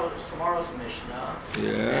tomorrow's Mishnah.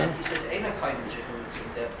 Yeah. And he says, "Ain't a kind of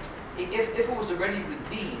if it was already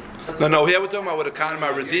redeemed." No. Here we're talking about what the kind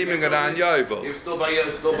of redeeming it on yovel. It's still by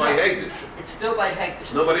Hegdish. It's still by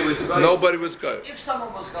Hegdish. Nobody was good. If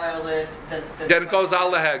someone was guiled, then it goes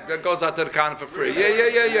out the heg. That goes out to the kind for free. Yeah.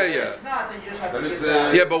 If not, then you just have to give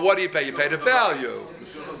value. Yeah, but what do you pay? You pay the value.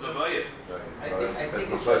 I think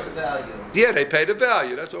it's just value. Yeah, they pay the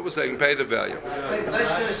value. That's what we're saying. Pay the value.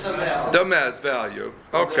 The mez value.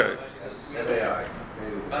 Okay.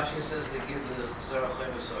 Rashi says they give the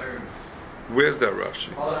Zarachim a iron. Where's that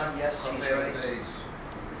Rashi? Hold on, yes, he's right.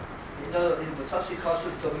 No, in B'tasi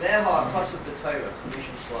Kasuf, the Meha Kasuf the Torah,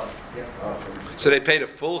 Chamishim Slam. So they pay the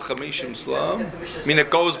full Chamishim Slam? I mean, it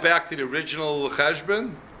goes back to the original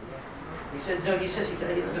Cheshbon? He said, no, he says,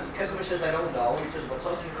 Kesem says, I don't know. He says,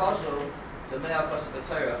 B'tasi Kasuf, the Meha Kasuf the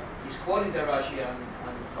Torah. He's quoting the Rashi on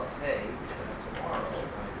Chafei, which will have tomorrow.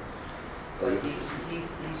 But he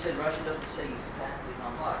said Rashi doesn't say exactly how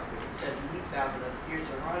much, but he said he found it appears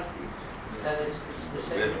in Rashi that it's the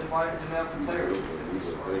same with why the Meha the Torah.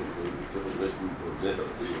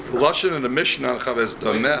 The Lashon in the Mishnah is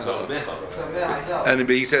the Meha. And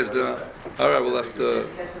he says the. All right, we'll have to.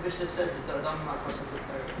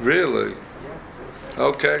 Really?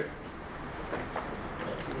 Okay.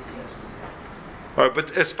 All right,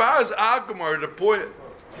 but as far as Agmar, the point,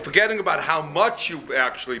 forgetting about how much you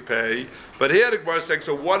actually pay, but here the Gemara is saying,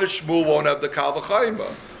 so what if Shmuel won't have the Kal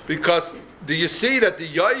V'chayma? Because do you see that the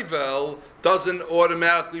Yovel doesn't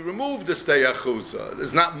automatically remove the stay achuza?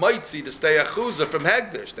 It's not mitzi to stay achuza from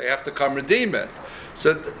hegdish. They have to come redeem it.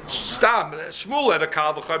 So stop. Shmuel had a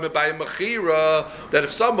kal v'chomer by a mechira that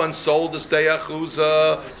if someone sold the stay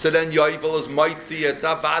achuza, so then Yovel is mitzi. It's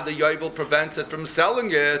avad. The Yovel prevents it from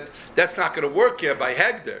selling it. That's not going to work here by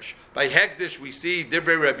hegdish. By hegdish, we see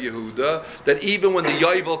Divrei Rabbi Yehuda that even when the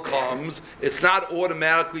yovel comes, it's not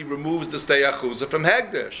automatically removes the stay achuza from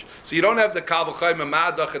hegdish. So you don't have the kal v'chomer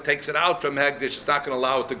madach. It takes it out from hegdish. It's not going to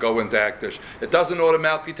allow it to go into hegdish. It doesn't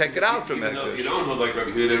automatically take it out from hegdish. If you don't hold like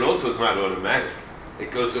Rabbi Yehuda, then also it's not automatic. It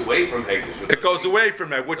goes away from hegdish. It goes away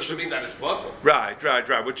from it, which doesn't mean that it's bottle. Right.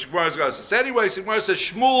 Which Gemara goes. So anyway, Gemara says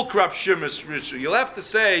Shmuel Rab Shimon. You'll have to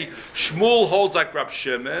say Shmuel holds like Rab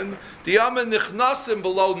Shimon. The Yaman nichnasim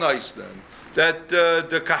below Naisnan. That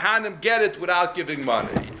the Kahanim get it without giving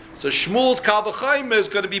money. So Shmuel's kal v'chomer is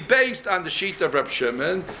going to be based on the sheet of Rab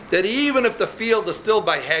Shimon. That even if the field is still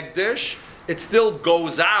by hegdish, it still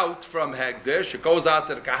goes out from hegdish. It goes out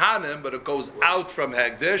to the Kahanim, but it goes out from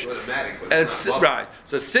hegdish. Right.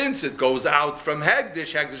 So since it goes out from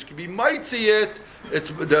hegdish can be mitzi it. It's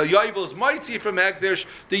the yovel is mitzi from hegdish.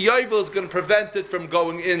 The yovel is going to prevent it from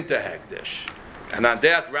going into hegdish. And on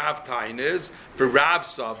that, Rav Tain is for Rav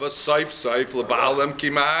Sava Saif L'Ba'alim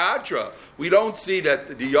Kima'adra. We don't see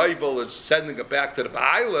that the yovel is sending it back to the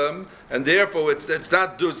Ba'alim, and therefore it's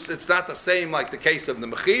not the same like the case of the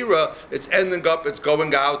Mechira. It's ending up. It's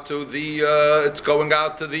going out to the Ba'alim.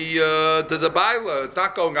 It's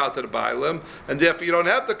not going out to the Ba'alim, and therefore you don't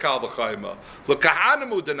have the kal v'chomer.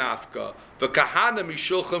 L'kahanim u'denafka. The kahanim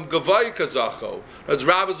mishulchem gavay kazacho. As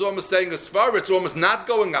Rav is almost saying, as far it's almost not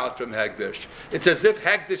going out from hegdish. It's as if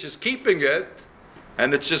hegdish is keeping it,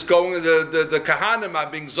 and it's just going. The kahanim are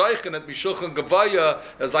being zoichen at mishulchem gavaya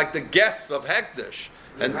as like the guests of hegdish.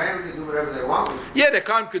 And the Kahanim can do whatever they want with it. Yeah, the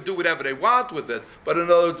Kahanim could do whatever they want with it. But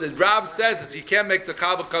in other words, Rav says is you can't make the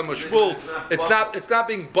kal v'chomer shmul. It's not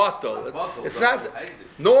being bottled. It's not.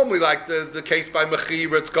 Normally, like the case by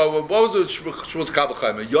Mechira, it's going, what was Shmuel's kal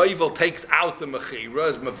v'chomer? Yovel takes out the Mechira,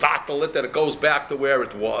 is mevatel it, that it goes back to where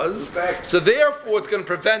it was. So therefore, it's going to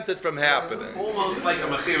prevent it from happening. Almost like a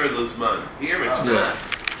Mechira Lizman. Here it's not.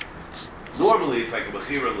 Normally, it's like a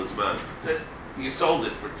Mechira Lizman. You sold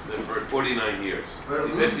it for 49 years.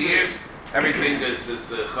 50 years, everything is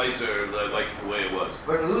chayser like the way it was.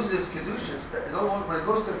 But it loses kedusha. When it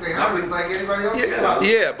goes to the Kahanim, it's like anybody else.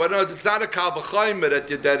 Yeah, but no, it's not a kal v'chomer that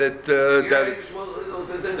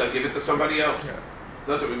they'll give it to somebody else. Yeah.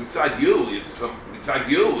 Doesn't inside you. It's inside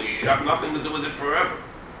you. You have nothing to do with it forever.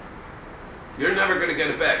 You're never going to get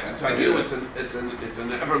it back. Inside you, it's an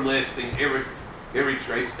everlasting,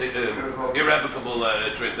 irrevocable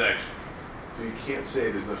transaction. So you can't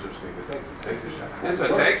say there's no such thing as hegdish.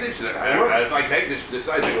 It's hegdish. It's like hegdish.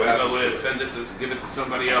 Decide they want to go and send it to give it to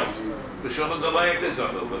somebody else. But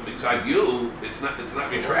inside you, it's not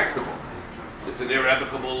retractable. It's an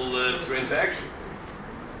irrevocable transaction.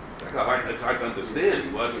 It's hard to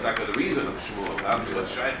understand. What's like the reason of Shmuel?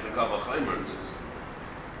 What's shaykh the kal v'chomer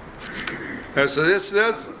is? So this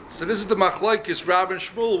is the machlokes Rav and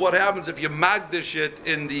Shmuel. What happens if you magdish it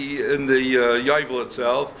in the yovel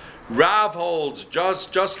itself? Rav holds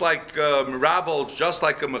just like a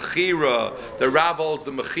mechira. The Rav holds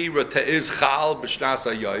the mechira te'iz chal b'shnas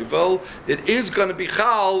hayovel. It is going to be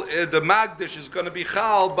chal. The magdish is going to be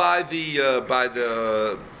chal by stei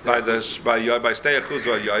achuz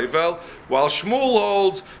hayovel. While Shmuel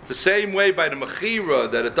holds the same way by the mechira,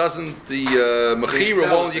 that it doesn't. The mechira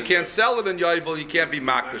won't. You can't sell it in yovel. You can't be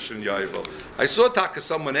magdish in yovel. I saw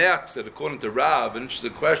someone asked that according to Rav, an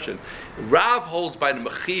interesting question. Rav holds by the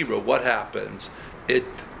mechira. What happens? It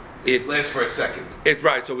lasts for a second.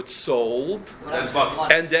 So it's sold,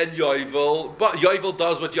 and then yovel. But yovel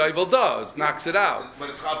does what yovel does, knocks it out.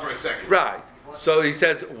 But it's hot for a second. Right. So he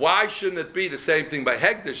says, why shouldn't it be the same thing by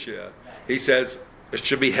hegdish here? He says it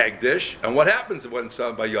should be hegdish, and what happens when it's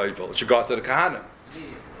sold by yovel? It should go out to the kahanim.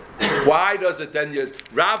 Why does it then?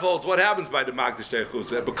 Rav holds what happens by the magdish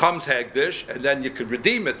te'echuz? It becomes hegdish, and then you could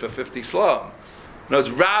redeem it for 50 slum. Now,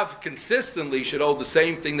 Rav consistently should hold the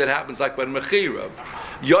same thing that happens like by the mechira.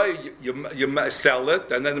 You sell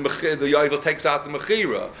it, and then the yovel takes out the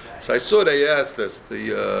mechira. So I saw they asked this.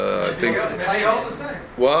 I think. Maybe all the same.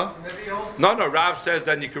 What? No. Rav says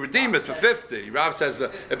then you can redeem it for 50. Rav says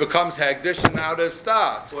it becomes hegdish, and now there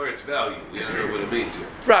starts. Or its value. You don't know what it means here.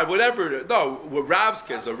 Right. Whatever. No. What Rav's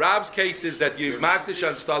case. The Rav's case is that you magdish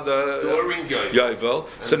and start the yovel.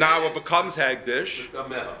 So now it becomes hegdish.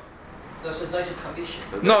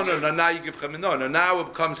 No. Now you give chamin. No. Now it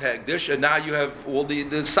becomes hegdish, and now you have all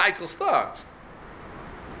the cycle starts.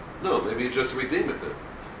 No, maybe you just redeem it then.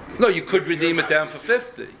 No, you could redeem it down for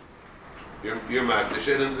 50. You're Makdish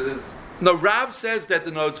and No, Rav says that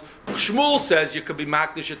the notes. Shmuel says you could be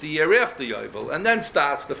Makdish at the year after Yovel, and then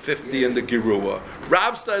starts the 50 and the Gerua.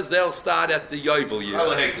 Rav says they'll start at the Yovel year.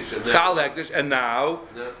 Chal Hektish, and now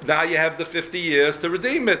you have the 50 years to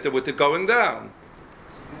redeem it with it going down.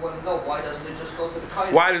 You want to know why doesn't it just go to the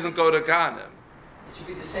Kahanim? Why doesn't it go to Kahanim? It should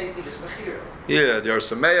be the same thing as Mechira. Yeah, there are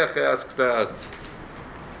Sameach asks that.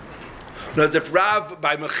 Now, if Rav,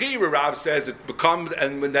 by Mechira, Rav says it becomes,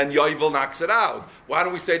 and then Yovel knocks it out. Why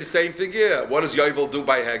don't we say the same thing here? What does Yovel do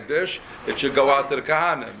by Hegdish? It should go out to the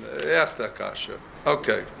Kahanim. Ask that kasha.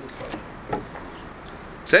 Okay.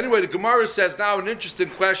 So anyway, the Gemara says now an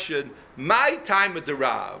interesting question. My time with the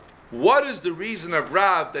Rav. What is the reason of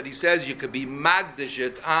Rav that he says you could be Magdish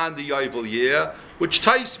it on the Yovel year? Which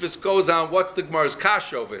Taisvis goes on, what's the Gemara's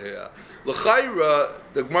kasha over here? L'chayra,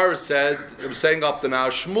 the Gemara said, it was saying up to now,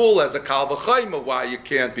 Shmuel has a kal v'chayma, why you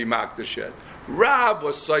can't be Magdish it. Rav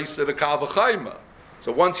was sois at a kal v'chayma.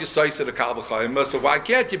 So once you sois at a kal v'chayma, so why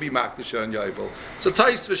can't you be Magdish on Yovel? So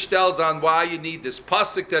Taisvis tells on why you need this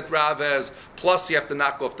pasuk that Rav has, plus you have to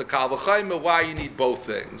knock off the kal v'chayma, why you need both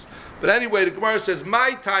things. But anyway, the Gemara says,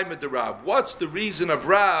 my time at the Rav. What's the reason of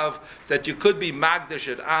Rav that you could be Magdish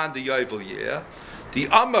it on the Yovel year? The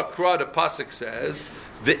Amakra, the pasuk says,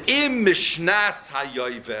 V'im mishnas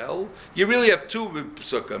hayovel. You really have two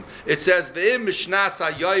psukim. It says v'im mishnas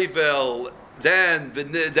hayovel.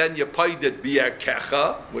 Then you paid it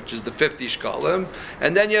bi'erkecha, which is the 50 shkalim,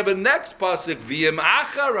 and then you have a next pasuk v'im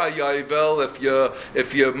achar hayovel.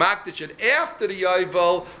 If you makdish it after the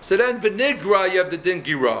yovel, so then v'nigra you have the din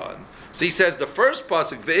giran. So he says the first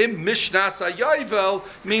pasuk v'im mishnas hayovel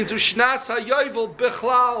means ushnas hayovel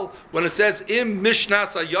bichlal. When it says im mishnas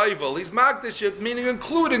hayovel, he's magdish it, meaning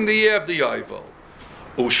including the year of the yovel.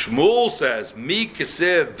 Ushmuel says mi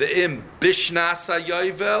kesiv v'im bishnas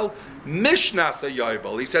hayovel mishnas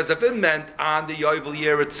hayovel. He says if it meant on the yovel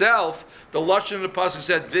year itself, the lashon of the pasuk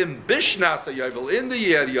said v'im bishnas hayovel, in the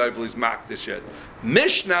year of the yovel is magdish it.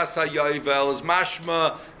 Mishnas hayovel is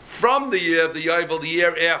mashma from the year of the Yovel, the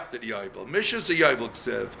year after the Yovel. Mishas a Yovel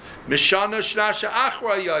Ksiv. Mishana Shnasha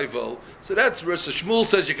Achra Yovel. So that's where Shmuel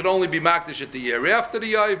says you can only be Makdish at the year after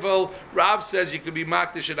the Yovel. Rav says you can be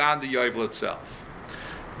Makdish it on the Yovel itself.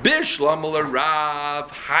 Bishlam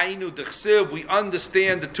Rav Hainu Dechsiv. We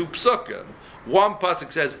understand the two psukim. One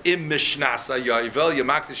pasuk says Im Mishnasa Yovel, you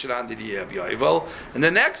Makdish it on the year of Yovel. And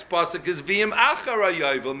the next pasuk is V'im Achara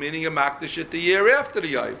Yovel, meaning you Makdish it the year after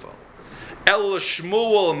the Yovel. El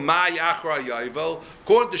Shmuel my Achra Yovel.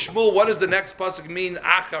 According to Shmuel, what does the next pasuk mean?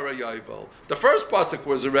 Achra Yovel. The first pasuk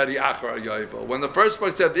was already Achra Yovel. When the first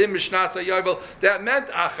pasuk said Im Mishnasa Yovel, that meant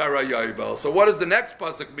Achra Yovel. So what does the next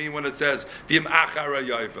pasuk mean when it says V'im Achara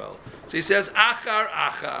Yovel? So he says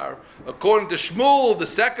Achar. According to Shmuel, the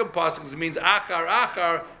second pasuk means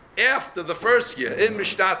Achar after the first year. Im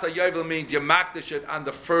Mishnasa Yovel means you makdish it on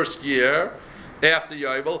the first year. After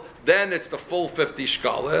Yovel, then it's the full 50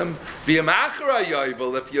 shkalim. V'yam achara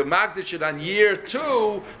Yovel, if you magdish it on year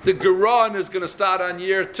 2, the Geron is going to start on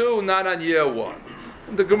year 2, not on year 1.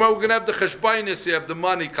 The Gemara, we're going to have the cheshbainis, you have the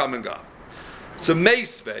money coming up. So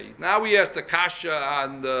Meisvei, now we ask the kasha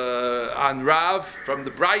on Rav from the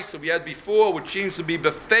Brisa we had before, which seems to be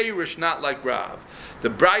befeirish, not like Rav. The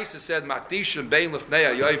Brisa said Makdishim bein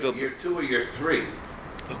lefnei Yovel. Year 2 or year 3?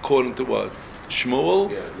 According to what? Shmuel?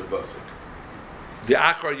 Yeah, the pasuk. The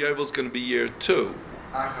Achar Yovel is going to be year 2.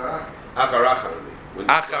 Achar.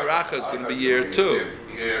 Achar is going to be year 2.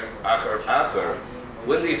 Achar.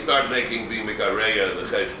 When do you start making the Mikareya the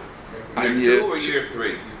Cheshbon? Year 2 or year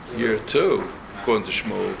 3? Year 2, according to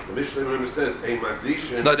Shmuel. The Mishnah remember says, Ein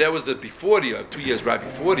Makdishin. No, that was before the Yovel, 2 years right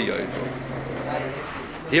before the Yovel.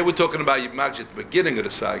 Here we're talking about Yimagdish at the beginning of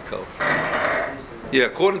the cycle. Yeah,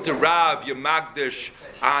 according to Rav, Yimagdish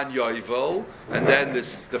on Yovel, and then the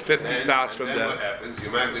 50 starts from there. And what happens? You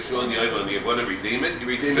Magdish on Yovel, and you want to redeem it? You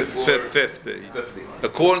redeem it for 50.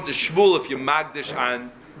 According to Shmuel, if you Magdish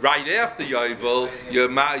on right after Yovel,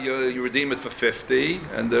 you redeem it for 50,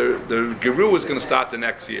 and the Geru is going to start the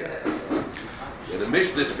next year. Yeah, the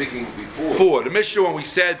Mishnah is speaking before. The Mishnah, when we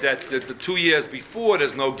said that the 2 years before,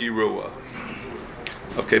 there's no Gerua.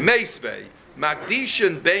 Okay, Meisvei.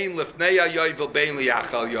 Magdishin bein lefnei hayovel bein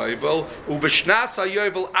liachal yovel uveshnas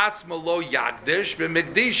hayovel atzma lo yagdish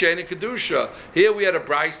v'migdish ein kedusha. Here we had a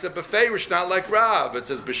brisa befeirish, not like Rav. It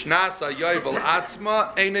says b'shnas hayovel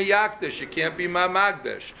atzma ein yagdish. You can't be my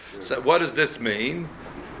magdish. So what does this mean?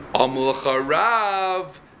 Amulcha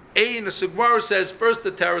Rav ein. The Gemara says first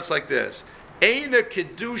the teretz like this: ein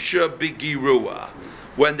kedusha b'girua.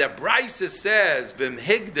 When the Brisa says, "V'm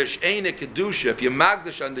higdash ein kedusha," if you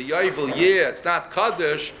magdash on the Yovel year, it's not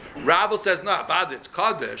kaddish. Rabbi says, no, Avad, it's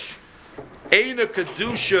Kaddish. Eina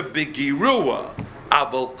Kedusha Begirua,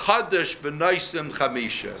 Aval Kaddish B'Noisim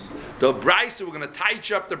Chamishim. The Brisa, we're going to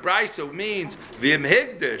tighten up the Brisa, means V'im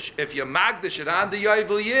Higdish, if you Magdish it on the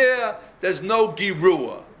Yovel year, there's no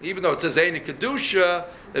Girua. Even though it says Eina Kedusha,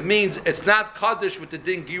 it means it's not Kaddish with the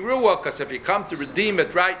din Girua, because if you come to redeem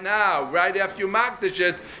it right now, right after you Magdish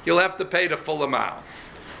it, you'll have to pay the full amount.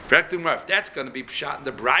 If that's going to be Pshat in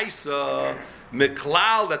the Brisa,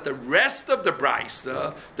 Miklal, that the rest of the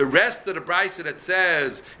Brisa that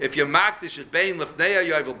says, if you Magdish it, Bein Lefnei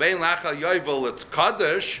Yovel, Bein Lachal Yovel, it's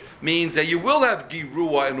Kaddish, means that you will have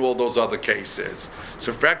Girua in all those other cases.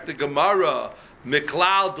 So, Frek the Gemara,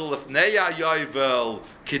 Miklal de Lefnei Yovel,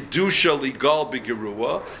 Kedusha Ligal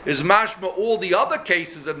B'Gerua, is mashma all the other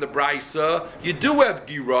cases in the Brisa, you do have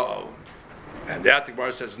Girua. And that the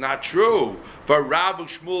Gemara says not true. For Rabbi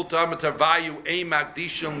Shmuel Tamatavayu Ein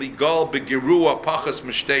Magdishim Ligal B'Gerua Pachas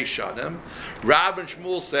Mishtei Shanim. Rabbi and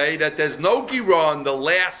Shmuel say that there's no Girua in the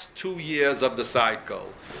last 2 years of the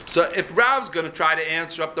cycle. So if Rav's going to try to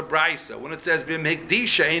answer up the Brisa, when it says V'im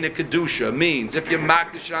Higdisha Ein a Kedusha, means if you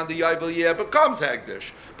Magdish on the Yovel year, it becomes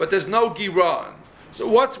Hagdish. But there's no Girua. So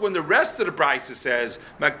what's when the rest of the Brisa says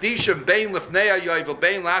Magdishim Bein Lefnei Yovel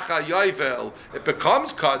Bein Lachal Yovel, it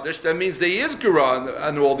becomes Kaddish? That means there is Geran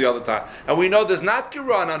on all the other times, and we know there's not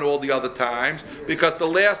Geran on all the other times because the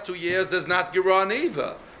last 2 years there's not Geran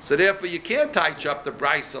either. So therefore you can't touch up the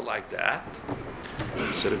Brisa like that.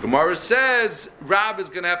 So the Gemara says Rav is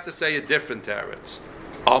going to have to say a different teretz.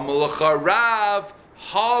 Amalacha Rav.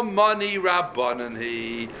 Ha mani rabbanan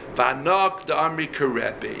he vanok the amri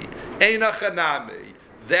karebi eina chanami.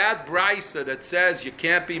 That brisa that says you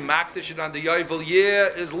can't be makdishin on the yovel year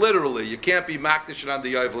is literally you can't be makdishin on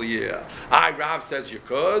the yovel year. Rav says you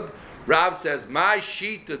could. Rav says my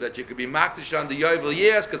shita that you could be makdishin on the yovel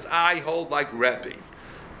years because I hold like Rebbe.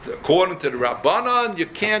 According to the rabbanan, you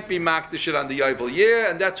can't be makdishin on the yovel year,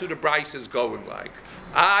 and that's who the brisa is going like.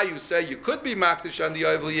 You say you could be makdish on the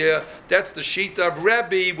yovel year. That's the sheet of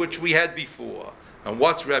Rebbe, which we had before. And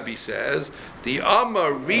what's Rebbe says? The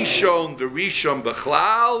Amar Rishon v'Rishon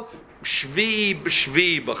b'chlal, Shvi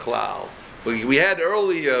b'Shvi b'chlal. We had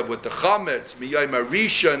earlier with the chametz, miyayim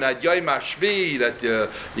Rishon ad yayim Shvi, that you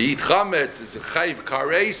eat chametz is a chayv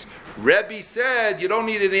kares. Rebbe said you don't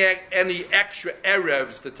need any extra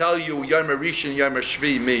erevs to tell you Yom Rishon, Yom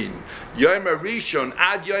Shvi mean. Yom Rishon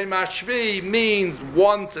ad Yom Shvi means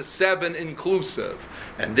 1 to 7 inclusive,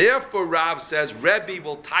 and therefore Rav says Rebbe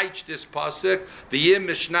will teach this pasuk v'yim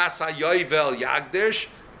mishnas hayovel yagdish,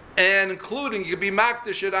 and including you can be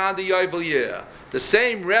makdish it on the yovel year. The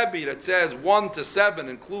same Rebbe that says 1 to 7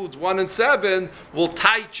 includes 1 and 7 will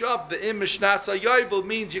touch up the imishnas yovel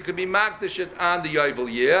means you can be makdish it on the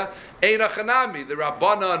yovel year. Eina chanami, the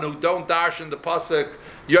Rabbanan who don't darshan the pasuk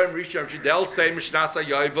Yom Rishon, they'll say mishnas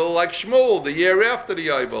yovel like Shmuel the year after the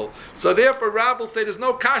yovel. So therefore Rav will say there's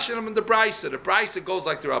no kashanim in the brisa. The brisa goes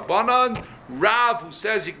like the Rabbanan. Rav who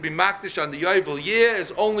says you can be makdish on the yovel year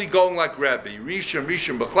is only going like Rebbe. Rishon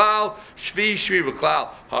b'chlal, Shvi b'chlal.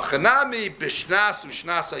 Hachanami b'shnas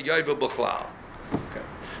u'shnas yovel b'chlal. Okay.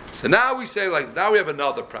 So now we say now we have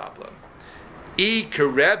another problem.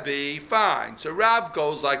 Rebbe, fine. So Rav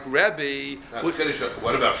goes like Rebbe.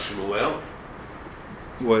 What about Shmuel?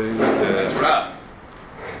 That's Rav.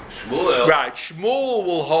 Shmuel. Right. Shmuel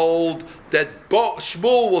will hold that.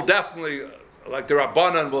 Shmuel will definitely, like the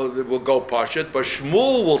Rabbanan will go pashut, but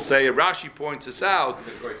Shmuel will say. Rashi points this out.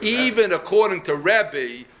 Even according to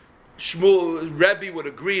Rebbe, Rebbe would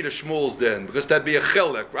agree to Shmuel's din because that'd be a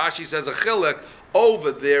chilek. Rashi says a chilek.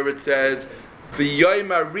 Over there it says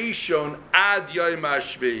v'yoyma rishon ad yoyma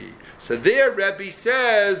shvi. So there Rebbe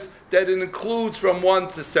says that it includes from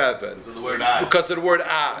 1 to 7. So the word ad. Because of the word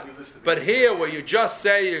ad. But here where you're just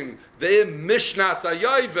saying the mishnas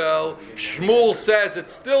hayovel, Shmuel says it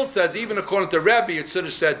still says, even according to Rebbe, it should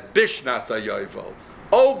have said bishnas hayovel.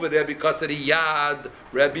 Over there, because of the yad,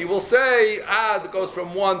 Rebbe will say ad goes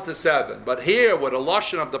from 1 to 7. But here, where the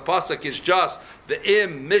lashon of the pasuk is just the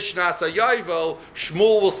mishnas hayovel,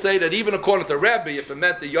 Shmuel will say that even according to Rebbe, if it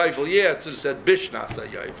meant the yovel year, it should have said bishnas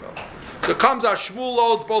hayovel. So it comes out Shmuel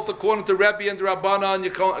holds both according to Rebbe and the Rabbanan,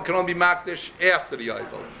 you can only be makdish after the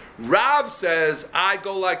yovel. Rav says, I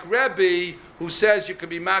go like Rebbe, who says you can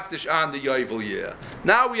be makdish on the yovel year.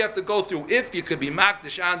 Now we have to go through, if you could be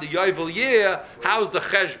makdish on the yovel year, how's the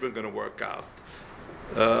cheshbon going to work out?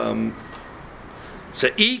 So,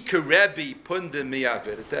 Rebbe pundim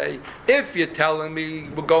miyavirte. If you're telling me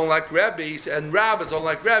we're going like Rebbe, and Rav is all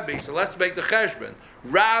like Rebbe, so let's make the cheshbon.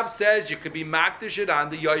 Rav says you could be makdish it on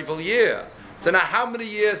the yovel year. So now how many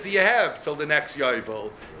years do you have till the next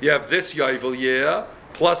yovel? You have this yovel year,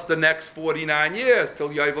 plus the next 49 years till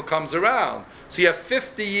Yovel comes around. So you have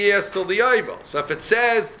 50 years till the Yovel. So if it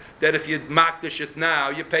says that if you makdish it now,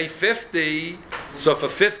 you pay 50, so for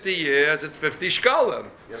 50 years, it's 50 shkalim.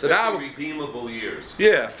 So 50 now, redeemable years.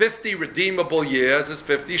 Yeah, 50 redeemable years is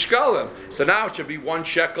 50 shkalim. So now it should be 1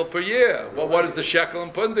 shekel per year. Well, what is the shekel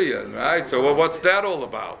in pundian, right? So what's that all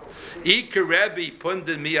about? Ikarebi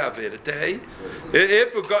pundin miyavirte.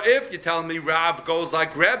 If you tell me Rav goes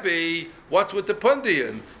like Rebbe, what's with the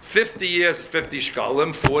pundian? 50 years is 50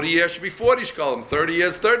 shkalim, 40 years should be 40 shkalim, 30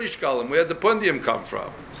 years 30 shkalim. Where'd the pundian come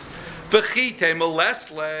from? Maybe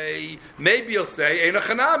you'll say, Eina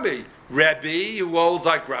Chanami. Rebbe, who holds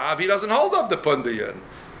like Rav, he doesn't hold up the pundian.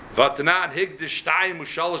 Vatnat higdish shtayim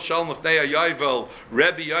ushalosh shalom lefnei hayovel.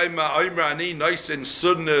 Rebbe Yoma Omer Ani Noisin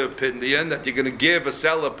Sunna pundian that you're going to give a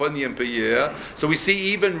seller pundian per year. So we see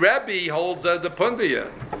even Rebbe holds the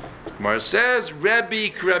pundian. Mar says Rebbe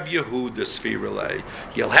Kreb Yehuda Sfirale.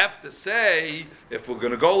 You'll have to say, if we're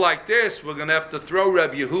going to go like this, we're going to have to throw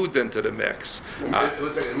Rebbe Yehuda into the mix.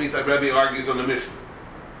 It means that Rebbe argues on the mission.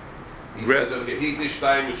 He says, okay,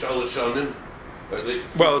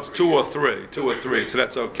 well, it's 2 or 3, so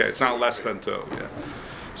that's okay. It's not less than 2. Yeah.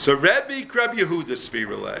 So Rebbe Kreb Yehuda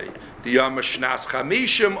Sfirale, the Yamashnas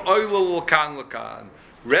Chamishim Oilul Kan Lakan.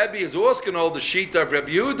 Rebbe is also going to hold the sheet of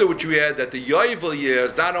Rebbe Yehuda, which we had, that the Yovel year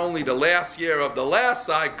is not only the last year of the last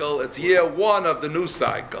cycle, it's year 1 of the new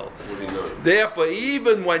cycle. Therefore,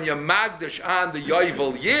 even when you're magdish on the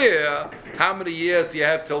Yovel year, how many years do you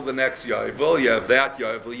have till the next Yovel? You have that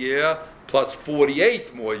Yovel year plus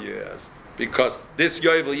 48 more years, because this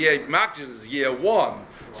Yovel year magdish is year 1.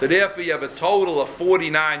 So therefore you have a total of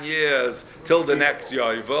 49 years till the next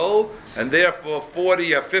Yovel, and therefore 50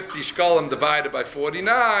 shkalim divided by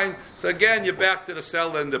 49. So again, you're back to the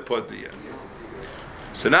cell and the pundian.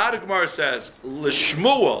 So now the Gemara says,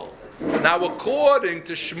 L'Shmuel. Now according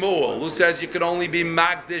to Shmuel, who says you can only be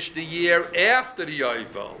magdish the year after the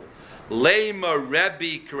Yovel, Lema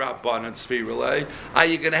Rebbe K'Rabbanan Sfirale, are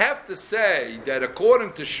you going to have to say that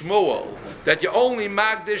according to Shmuel, that you only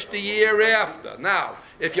magdish the year after? Now,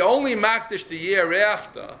 if you only makdish the year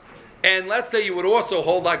after, and let's say you would also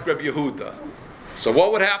hold like Rabbi Yehuda, so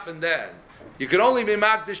what would happen then? You could only be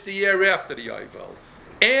makdish the year after the Yovel,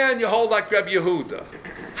 and you hold like Rabbi Yehuda.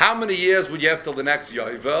 How many years would you have till the next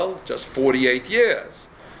Yovel? Just 48 years.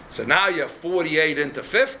 So now you have 48 into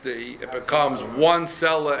 50, it becomes 1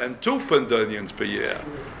 seller and 2 pundians per year.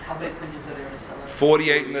 How many pundians are there in a seller?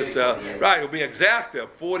 48 in the seller. Right, it'll be exact there.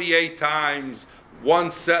 48 times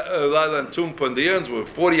 1 seller and 2 pundians with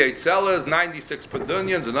 48 sellers, 96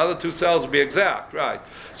 pundians, another 2 sellers will be exact, right?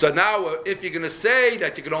 So now, if you're going to say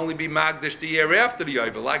that you can only be magdish the year after the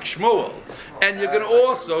Yovel, like Shmuel, and you're going to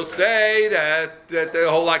also say that the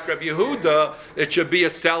whole like Rabbi Yehuda, it should be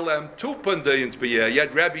a seller and 2 pundians per year.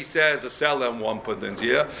 Yet Rabbi says a seller and 1 pundians a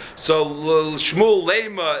year. So Shmuel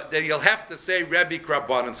Lema, then you'll have to say Rabbi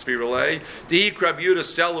Krabbanan Sfirale, the Rabbi Yehuda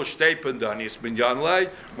selu shtei pundians binyanle.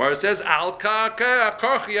 Where it says al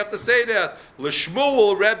karchi, you have to say that.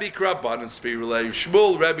 L'Shmuel Rebbe Krabbanan Sfirale.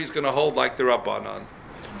 Shmuel Rebbe's going to hold like the Rabbanan.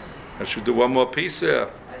 I should do one more piece here.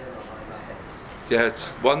 Yeah, it's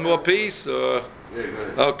one more piece.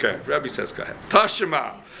 Okay, Rebbe says go ahead.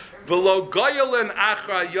 Tashima. V'lo goyelin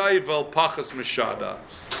achra yovel pachas mishada.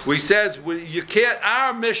 We says you can't.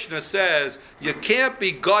 Our Mishnah says you can't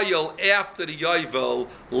be goyel after the yovel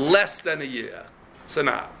less than a year. So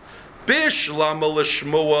now. According to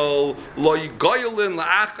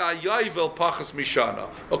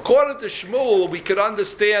Shmuel, we could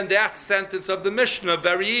understand that sentence of the Mishnah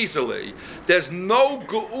very easily. There's no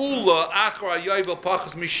geula achra yovel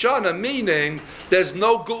pachas mishana, meaning there's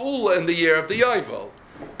no geula in the year of the yovel.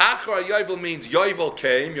 Achra yovel means yovel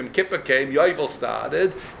came, Yom Kippur came, yovel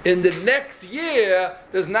started. In the next year,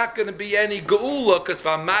 there's not going to be any geula, because if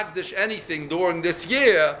I magdish anything during this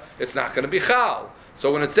year, it's not going to be chal. So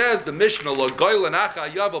when it says the Mishnah lo goyel and acha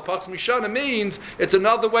yovel pachas mishana, means it's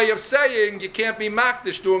another way of saying you can't be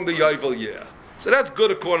makdish during the yovel year. So that's good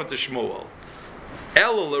according to Shmuel.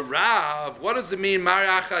 El Rav, what does it mean mar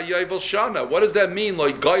acha yovel shana? What does that mean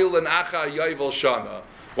lo goyel and acha yovel shana?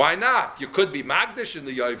 Why not? You could be magdish in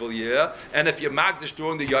the yovel year, and if you're magdish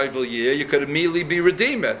during the yovel year, you could immediately be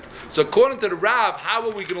redeemed. So according to the Rav, how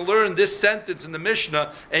are we going to learn this sentence in the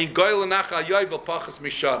Mishnah? Ein goyel nacha yovel pachas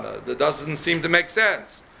mishana. That doesn't seem to make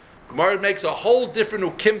sense. Gemara makes a whole different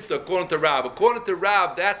ukimta according to Rav. According to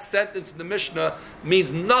Rav, that sentence in the Mishnah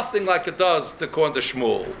means nothing like it does according to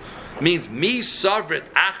Shmuel. It means mi savrit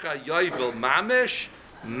acha yovel mamish,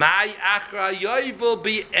 my achra yovel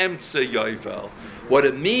be emtza yovel. What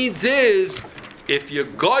it means is, If you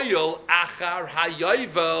goyel achar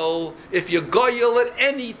hayovel, if you goyel at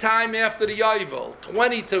any time after the yovel,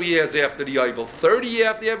 22 years after the yovel, 30 years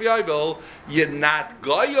after the yovel, you're not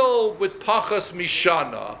goyel with pachas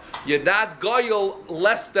mishana. You're not goyel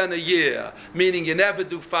less than a year, meaning you never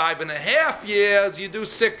do 5.5 years, you do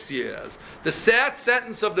 6 years. The sad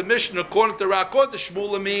sentence of the Mishnah, according to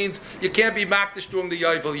Shmuel, means you can't be makdish during the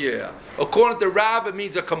yovel year. According to Rav, it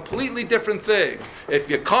means a completely different thing. If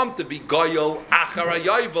you come to be goyel achar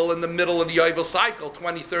yovel in the middle of the yovel cycle,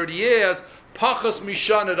 20, 30 years, pachas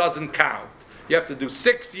mishana doesn't count. You have to do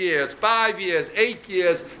 6 years, 5 years, 8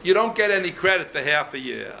 years. You don't get any credit for half a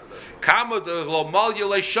year.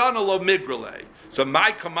 So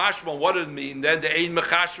my kamashma, what does it mean? Then the ein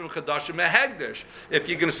mechashim chadashim hegdish. If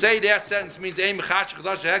you're going to say that sentence means ein mechashim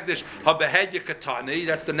chadashim hegdish habehedya katani,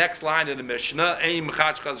 that's the next line of the Mishnah. Ein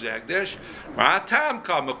mechashim chadashim hegdish. Matam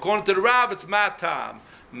come according to the Rav, it's matam.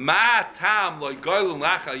 Matam loy goylun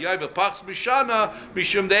lacha yoyve pachs mishana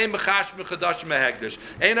mishum dein mechashim chadashim hegdish.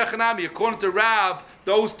 Ein achanami according to Rav,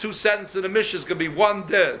 those two sentences in the Mishnah is going to be one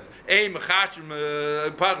dead. Ein mechashim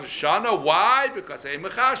pachs mishana. Why? Because ein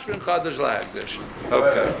mechashim chadash lahegdish.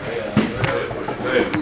 Okay.